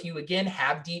 So if you, again,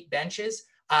 have deep benches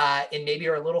and maybe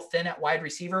are a little thin at wide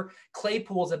receiver,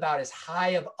 Claypool's about as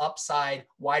high of upside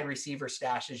wide receiver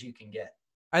stash as you can get.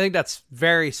 I think that's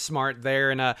very smart there.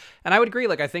 And I would agree.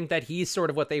 I think that he's sort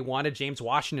of what they wanted James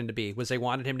Washington to be, was they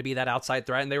wanted him to be that outside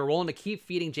threat, and they were willing to keep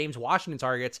feeding James Washington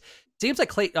targets seems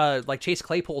like Chase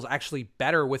Claypool's actually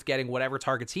better with getting whatever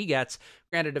targets he gets.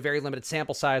 Granted, a very limited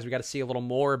sample size. We got to see a little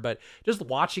more, but just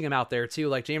watching him out there too,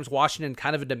 like James Washington,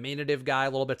 kind of a diminutive guy, a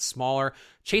little bit smaller.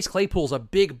 Chase Claypool's a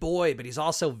big boy, but he's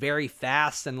also very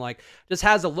fast and like just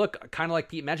has a look kind of like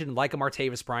Pete mentioned, like a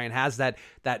Martavis Bryant, has that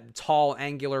tall,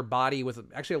 angular body with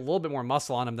actually a little bit more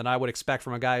muscle on him than I would expect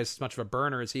from a guy as much of a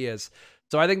burner as he is.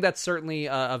 So I think that's certainly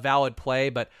a valid play,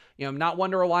 but I'm not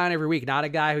one to rely on every week. Not a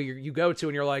guy who you go to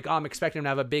and you're like, oh, I'm expecting him to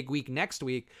have a big week next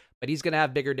week, but he's going to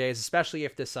have bigger days, especially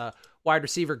if this wide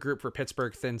receiver group for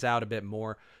Pittsburgh thins out a bit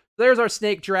more. There's our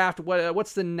snake draft.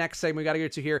 What's the next segment we got to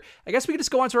get to here? I guess we could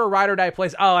just go on to our ride or die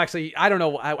plays. Oh, actually, I don't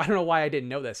know. I don't know why I didn't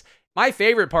know this. My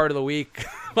favorite part of the week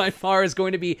by far is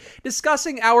going to be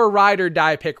discussing our ride or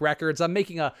die pick records. I'm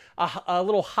making a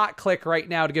little hot click right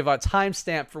now to give a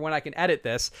timestamp for when I can edit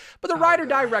this. But the ride or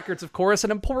die records, of course,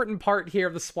 an important part here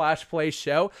of the Splash Play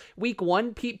show. Week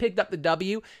 1, Pete picked up the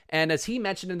W, and as he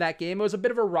mentioned in that game, it was a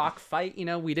bit of a rock fight.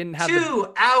 We didn't have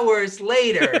 2 hours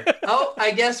later. Oh,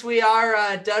 I guess we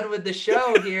are done with the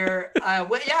show here. I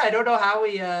don't know how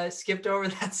we skipped over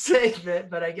that segment,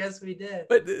 but I guess we did.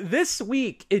 But this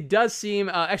week, it does seem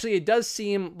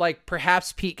like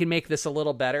perhaps Pete can make this a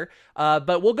little better.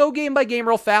 But we'll go game by game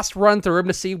real fast, run through them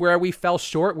to see where we fell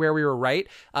short, where we were right.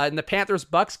 In the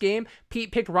Panthers-Bucks game,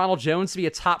 Pete picked Ronald Jones to be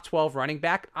a top 12 running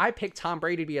back. I picked Tom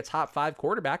Brady to be a top 5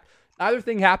 quarterback. Neither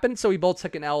thing happened, so we both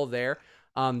took an L there.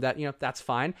 That's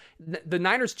fine. The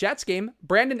Niners-Jets game,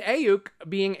 Brandon Ayuk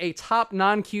being a top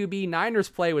non-QB Niners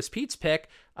play was Pete's pick.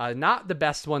 Not the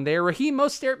best one there. Raheem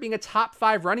Mostert being a top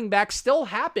 5 running back still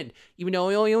happened, even though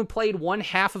he only played one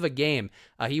half of a game.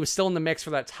 He was still in the mix for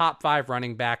that top 5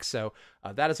 running back. So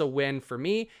that is a win for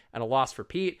me and a loss for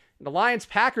Pete. In the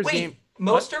Lions-Packers game.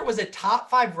 Mostert was a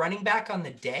top 5 running back on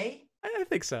the day? I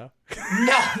think so.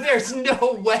 No, there's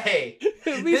no way.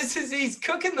 He's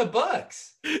cooking the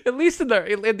books. At least in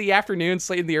the afternoon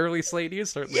slate, in the early slate, he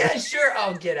was certainly. Yeah, sure.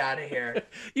 I'll get out of here.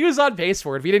 He was on pace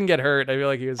for it. If he didn't get hurt, I feel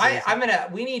like he was.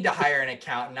 We need to hire an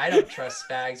accountant. I don't trust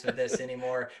Spags with this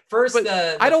anymore. First,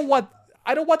 I don't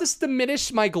want this to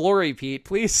diminish my glory, Pete.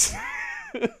 Please,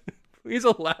 please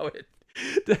allow it.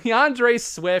 DeAndre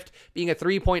Swift being a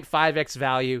 3.5x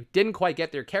value, didn't quite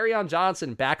get there. Kerryon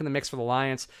Johnson back in the mix for the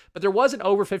Lions, but there was an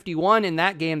over 51 in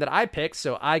that game that I picked,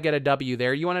 so I get a W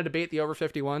there. You want to debate the over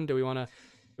 51? Do we want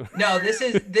to? No, this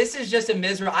is just a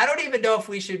miserable. I don't even know if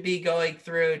we should be going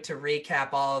through to recap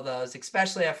all of those,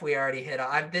 especially if we already hit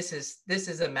on. This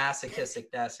is a masochistic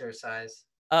exercise.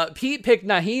 Pete picked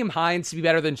Nyheim Hines to be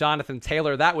better than Jonathan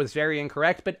Taylor. That was very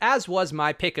incorrect, but as was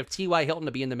my pick of T.Y. Hilton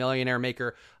to be in the Millionaire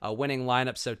Maker winning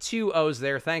lineup. So 2 O's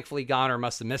there. Thankfully, Goner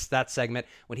must have missed that segment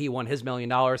when he won his $1 million.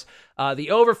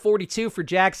 The over 42 for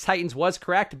Jags Titans was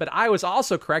correct, but I was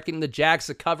also correcting the Jags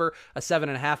to cover a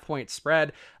 7.5 point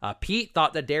spread. Pete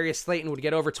thought that Darius Slayton would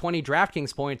get over 20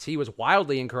 DraftKings points. He was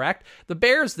wildly incorrect. The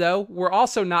Bears, though, were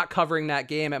also not covering that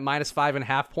game at minus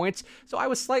 5.5 points, so I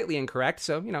was slightly incorrect.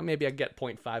 So, maybe I get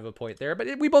 0.5 a point there, but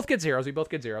we both get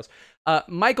zeros.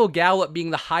 Michael Gallup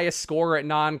being the highest scorer at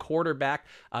non-quarterback.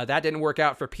 That didn't work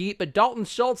out for Pete, but Dalton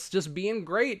Schultz just being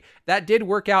great. That did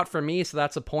work out for me, so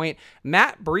that's a point.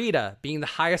 Matt Breida being the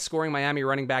highest scoring Miami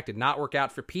running back did not work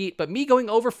out for Pete, but me going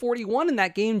over 41 in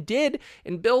that game did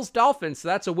in Bills-Dolphins, so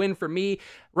that's a win for me.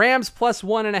 Rams plus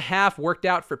 1.5 worked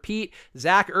out for Pete.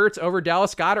 Zach Ertz over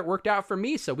Dallas Goedert worked out for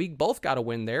me, so we both got a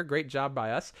win there. Great job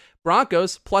by us.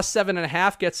 Broncos plus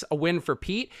 7.5 gets a win for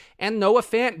Pete, and Noah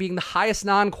Fant being the highest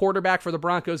non-quarterback for the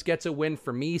Broncos gets a win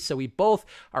for me, so we both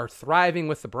are thriving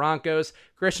with the Broncos.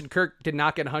 Christian Kirk did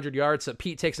not get 100 yards, so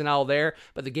Pete takes an L there,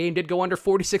 but the game did go under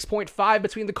 46.5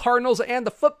 between the Cardinals and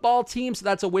the football team, so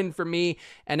that's a win for me,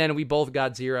 and then we both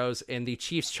got zeros in the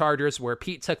Chiefs-Chargers, where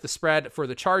Pete took the spread for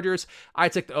the Chargers. I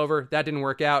took the over. That didn't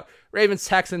work out.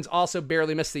 Ravens-Texans also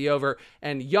barely missed the over,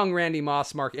 and young Randy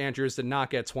Moss, Mark Andrews did not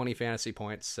get 20 fantasy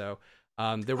points, so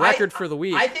the record for the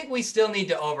week. I think we still need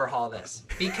to overhaul this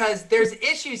because there's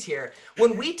issues here.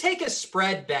 When we take a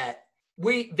spread bet,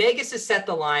 Vegas has set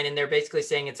the line and they're basically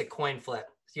saying it's a coin flip.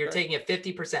 So you're taking a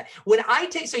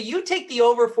 50%. So you take the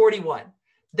over 41.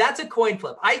 That's a coin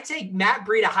flip. I take Matt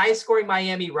Breida, highest scoring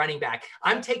Miami running back.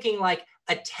 I'm taking like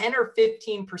a 10 or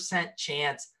 15%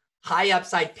 chance, high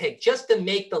upside pick just to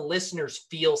make the listeners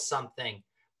feel something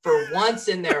for once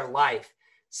in their life.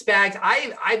 Spags,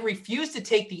 I refuse to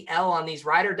take the L on these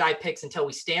ride or die picks until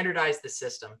we standardize the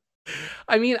system.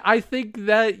 I mean, I think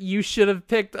that you should have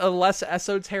picked a less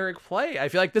esoteric play. I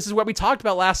feel like this is what we talked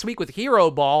about last week with Hero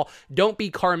Ball. Don't be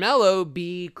Carmelo,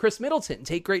 be Chris Middleton.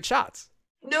 Take great shots.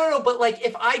 No, but like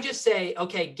if I just say,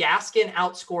 okay, Gaskin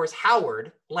outscores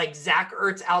Howard, like Zach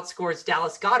Ertz outscores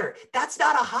Dallas Goedert, that's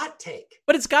not a hot take.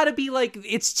 But it's got to be like,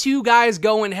 it's two guys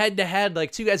going head to head,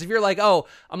 like two guys. If you're like, oh,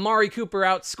 Amari Cooper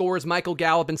outscores Michael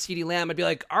Gallup and CeeDee Lamb, I'd be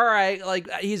like, all right, like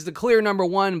he's the clear number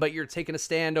one, but you're taking a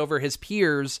stand over his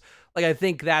peers. Like, I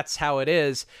think that's how it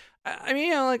is. I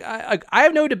mean, like I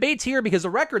have no debates here because the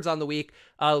record's on the week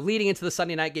leading into the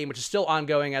Sunday night game, which is still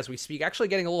ongoing as we speak. Actually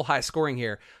getting a little high scoring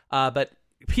here. But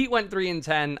Pete went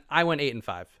 3-10. I went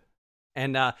 8-5.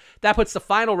 And that puts the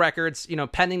final records,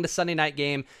 pending the Sunday night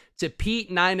game, to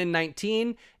Pete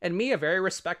 9-19, and me a very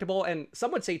respectable and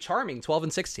some would say charming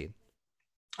 12-16.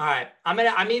 All right,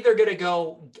 I'm either gonna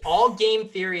go all game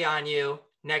theory on you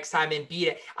next time and beat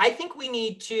it. I think we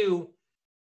need to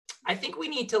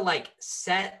like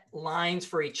set lines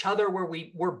for each other where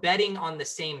we're betting on the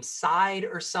same side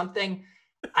or something.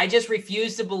 I just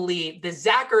refuse to believe the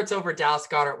Zach Ertz over Dallas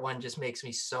Goedert one just makes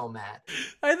me so mad.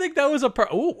 I think that was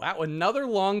oh, wow. Another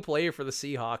long play for the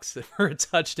Seahawks for a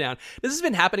touchdown. This has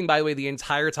been happening, by the way, the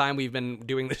entire time we've been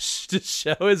doing this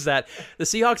show, is that the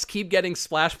Seahawks keep getting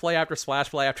splash play after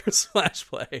splash play after splash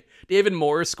play. David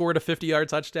Moore scored a 50-yard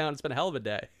touchdown. It's been a hell of a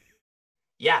day.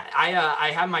 Yeah,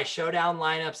 I have my showdown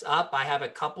lineups up. I have a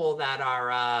couple that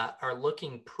are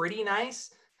looking pretty nice.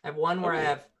 I have one where I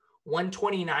have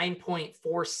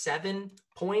 129.47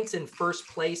 points, and first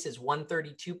place is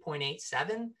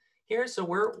 132.87 here. So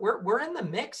we're in the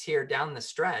mix here down the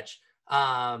stretch.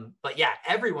 But yeah,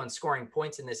 everyone's scoring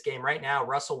points in this game right now.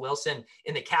 Russell Wilson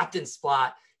in the captain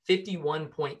spot,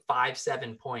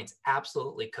 51.57 points,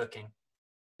 absolutely cooking.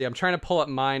 Yeah, I'm trying to pull up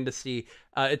mine to see.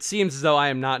 It seems as though I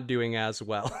am not doing as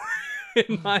well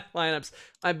in my lineups.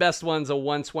 My best one's a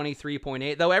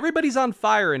 123.8, though everybody's on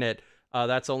fire in it.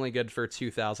 That's only good for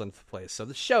 2000th place. So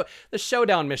the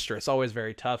showdown mistress, always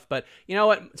very tough. But you know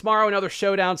what? Tomorrow, another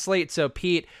showdown slate. So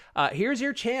Pete, here's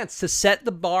your chance to set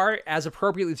the bar as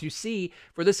appropriately as you see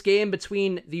for this game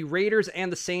between the Raiders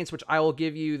and the Saints, which I will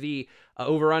give you the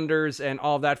over-unders and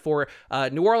all of that for.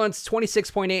 New Orleans,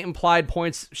 26.8 implied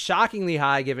points, shockingly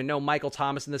high given no Michael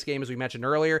Thomas in this game, as we mentioned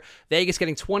earlier. Vegas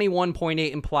getting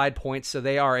 21.8 implied points, so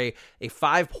they are a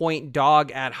 5-point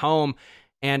dog at home.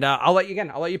 And I'll let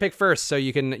you pick first, so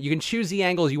you can choose the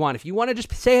angles you want. If you want to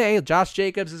just say, hey, Josh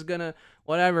Jacobs is gonna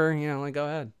whatever, go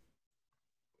ahead.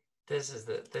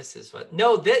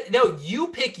 No, you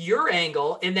pick your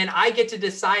angle, and then I get to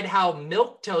decide how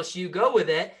milquetoast you go with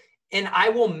it, and I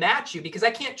will match you because I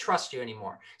can't trust you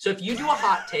anymore. So if you do a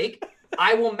hot take,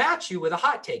 I will match you with a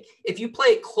hot take. If you play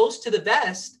it close to the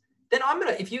vest, then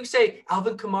if you say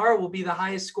Alvin Kamara will be the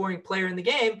highest scoring player in the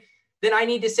game, then I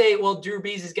need to say, well, Drew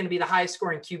Brees is going to be the highest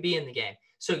scoring QB in the game.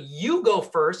 So you go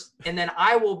first, and then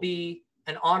I will be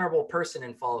an honorable person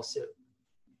and follow suit.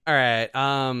 All right.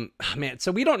 Man,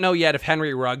 so we don't know yet if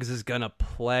Henry Ruggs is going to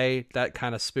play. That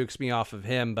kind of spooks me off of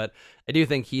him, but I do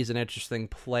think he's an interesting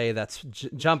play that's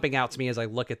jumping out to me as I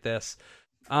look at this.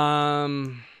 Yeah,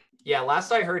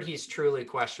 last I heard, he's truly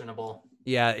questionable.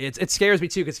 Yeah, it scares me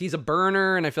too because he's a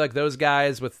burner, and I feel like those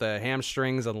guys with the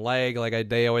hamstrings and leg,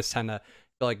 they always tend to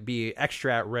be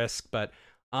extra at risk. But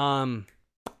I'll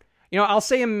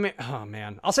say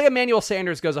Emmanuel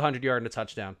Sanders goes 100 yards and a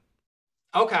touchdown.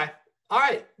 Okay, all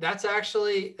right, that's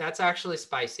actually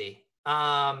spicy.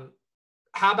 How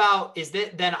about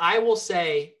then I will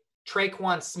say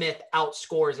Traquan Smith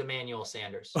outscores Emmanuel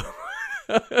Sanders.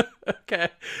 Okay,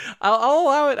 I'll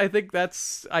allow it. I think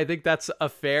that's a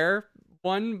fair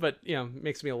one, but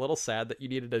makes me a little sad that you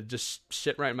needed to just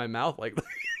shit right in my mouth like that.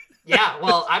 Yeah,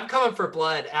 well, I'm coming for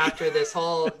blood after this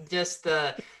whole just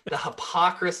the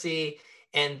hypocrisy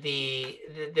and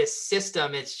this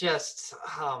system. It's just,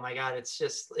 oh my God, it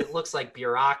looks like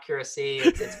bureaucracy.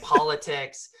 It's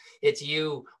politics. It's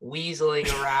you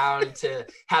weaseling around to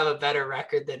have a better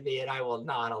record than me, and I will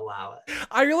not allow it.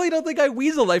 I really don't think I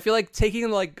weaseled. I feel like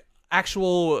taking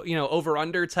actual, over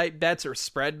under type bets or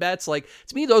spread bets, to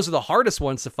me, those are the hardest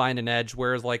ones to find an edge.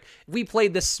 Whereas if we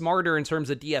played this smarter in terms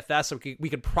of DFS, we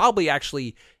could probably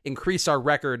actually increase our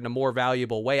record in a more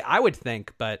valuable way, I would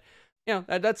think. But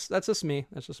that's just me.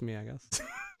 That's just me, I guess.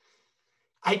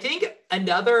 I think I'm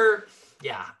gonna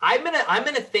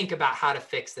think about how to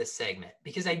fix this segment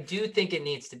because I do think it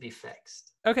needs to be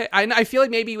fixed. Okay. I feel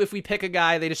like maybe if we pick a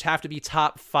guy, they just have to be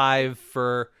top 5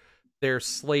 for their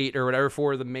slate or whatever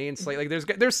for the main slate.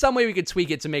 There's some way we could tweak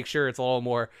it to make sure it's a little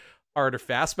more hard or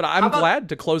fast, but I'm glad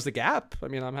to close the gap. I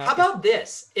mean, I'm happy. How about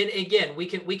this? And again, we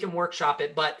can workshop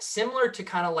it, but similar to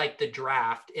kind of like the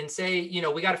draft and say,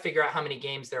 we got to figure out how many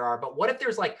games there are, but what if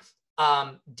there's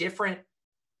different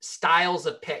styles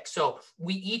of picks? So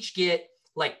we each get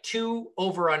 2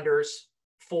 over-unders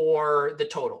for the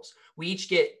totals. We each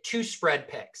get 2 spread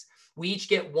picks. We each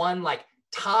get 1 like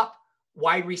top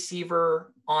wide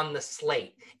receiver on the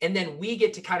slate. And then we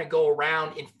get to kind of go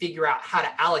around and figure out how to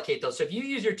allocate those. So if you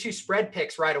use your 2 spread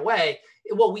picks right away,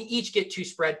 well, we each get 2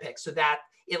 spread picks so that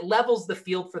it levels the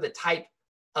field for the type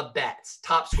of bets.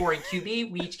 Top scoring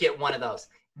QB, we each get 1 of those.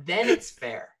 Then it's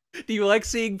fair. Do you like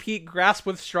seeing Pete grasp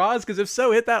with straws? Because if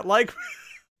so, hit that like.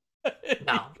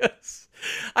 No.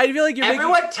 I feel like you're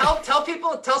everyone tell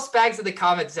Spags in the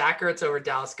comments Zach Ertz over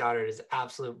Dallas Goedert is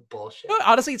absolute bullshit.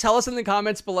 Honestly, tell us in the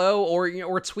comments below,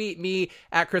 or tweet me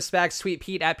at Chris Spags, tweet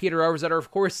Pete at Peter Overzet, or of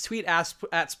course tweet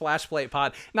at Splash Play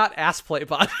Pod, not Ass Play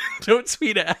Pod. Don't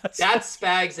tweet at us. That's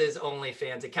Spags'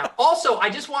 OnlyFans account. Also, I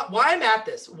just want why I'm at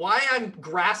this, why I'm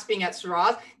grasping at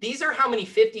straws. These are how many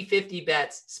 50-50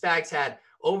 bets Spags had.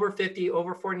 Over 50,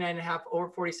 over 49.5, over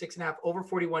 46.5, over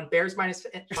 41, Bears minus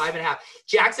 5.5,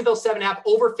 Jacksonville 7.5,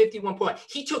 over 51 point.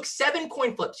 He took 7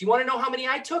 coin flips. You want to know how many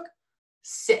I took?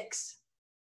 6.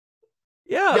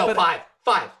 Yeah. No,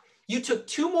 5. You took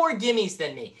 2 more gimmies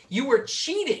than me. You were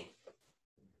cheating.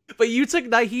 But you took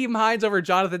Nyheim Hines over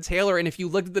Jonathan Taylor, and if you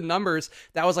looked at the numbers,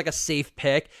 that was like a safe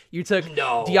pick. You took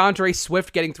DeAndre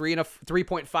Swift getting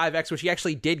 3.5x, which he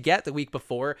actually did get the week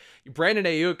before. Brandon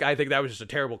Ayuk, I think that was just a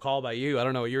terrible call by you. I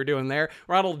don't know what you were doing there.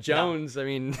 Ronald Jones, I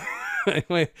mean,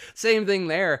 same thing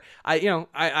there.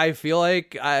 I feel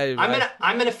like I'm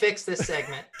gonna fix this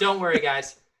segment. Don't worry,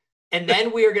 guys. And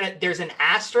then there's an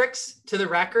asterisk to the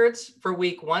records for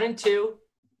week 1 and 2.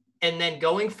 And then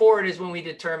going forward is when we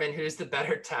determine who's the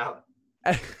better tout.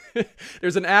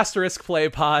 There's an asterisk play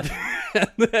pod.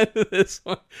 This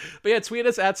one. But yeah, tweet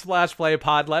us at Splash Play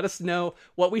Pod. Let us know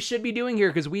what we should be doing here,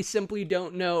 because we simply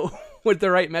don't know what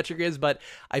the right metric is. But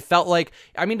I felt like,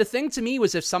 the thing to me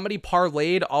was if somebody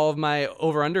parlayed all of my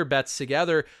over-under bets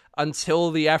together until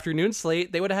the afternoon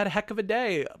slate, they would have had a heck of a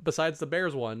day besides the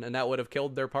Bears one, and that would have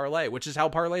killed their parlay, which is how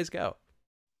parlays go.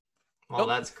 Well,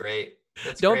 that's great.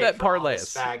 Don't bet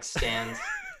parlays. Spag stands.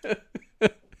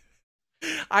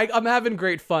 I'm having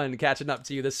great fun catching up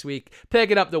to you this week,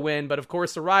 picking up the win. But of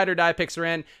course, the ride or die picks are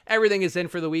in. Everything is in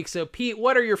for the week. So, Pete,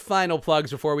 what are your final plugs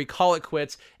before we call it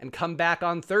quits and come back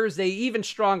on Thursday even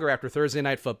stronger after Thursday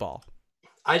Night Football?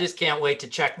 I just can't wait to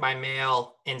check my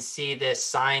mail and see this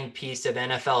signed piece of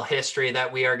NFL history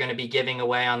that we are going to be giving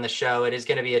away on the show. It is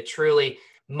going to be a truly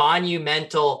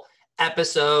monumental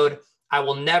episode. I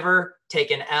will never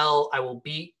take an L. I will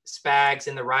beat Spags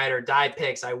in the ride or die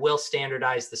picks. I will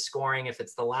standardize the scoring if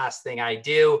it's the last thing I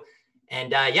do.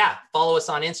 And follow us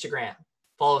on Instagram,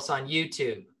 follow us on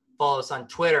YouTube, follow us on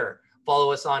Twitter,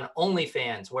 follow us on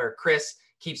OnlyFans, where Chris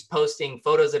keeps posting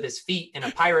photos of his feet in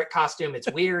a pirate costume.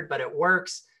 It's weird, but it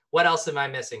works. What else am I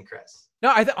missing, Chris?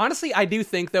 No, honestly, I do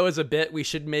think, though, as a bit, we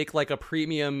should make like a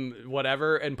premium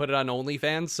whatever and put it on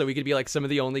OnlyFans, so we could be like some of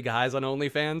the only guys on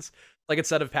OnlyFans. Like,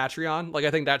 instead of Patreon, like,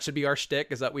 I think that should be our shtick,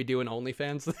 is that we do an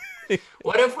OnlyFans.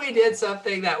 What if we did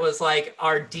something that was like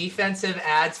our defensive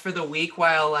ads for the week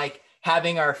while like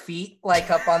having our feet like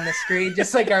up on the screen,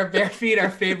 just like our bare feet,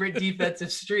 our favorite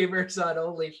defensive streamers on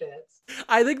OnlyFans?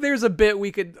 I think there's a bit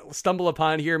we could stumble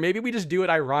upon here. Maybe we just do it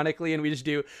ironically and we just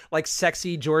do like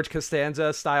sexy George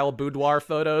Costanza style boudoir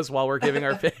photos while we're giving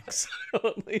our picks.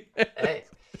 Hey.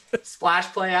 Splash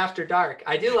Play After Dark.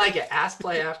 I do like it. Ass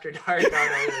Play After Dark on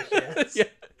OnlyFans. Yeah.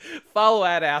 Follow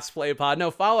at Ass Play Pod. No,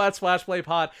 follow at Splash Play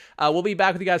Pod. We'll be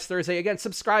back with you guys Thursday. Again,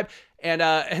 subscribe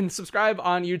and subscribe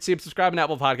on YouTube, subscribe on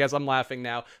Apple Podcasts. I'm laughing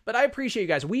now, but I appreciate you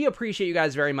guys. We appreciate you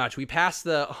guys very much. We passed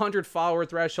the 100 follower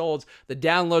thresholds. The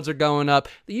downloads are going up.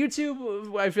 The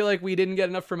YouTube, I feel like we didn't get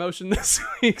enough promotion this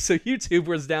week, so YouTube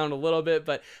was down a little bit,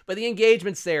 but the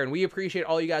engagement's there, and we appreciate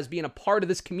all you guys being a part of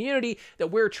this community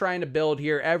that we're trying to build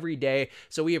here every day.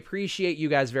 So we appreciate you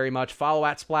guys very much. Follow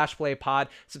at Splash Play Pod,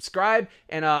 subscribe,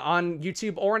 and on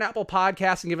YouTube or an Apple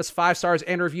Podcast, and give us 5 stars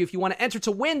and a review if you want to enter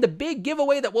to win the big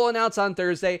giveaway that we'll announce on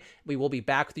Thursday. We will be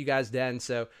back with you guys then,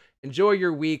 so enjoy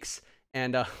your weeks,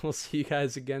 and we'll see you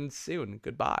guys again soon.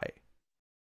 Goodbye.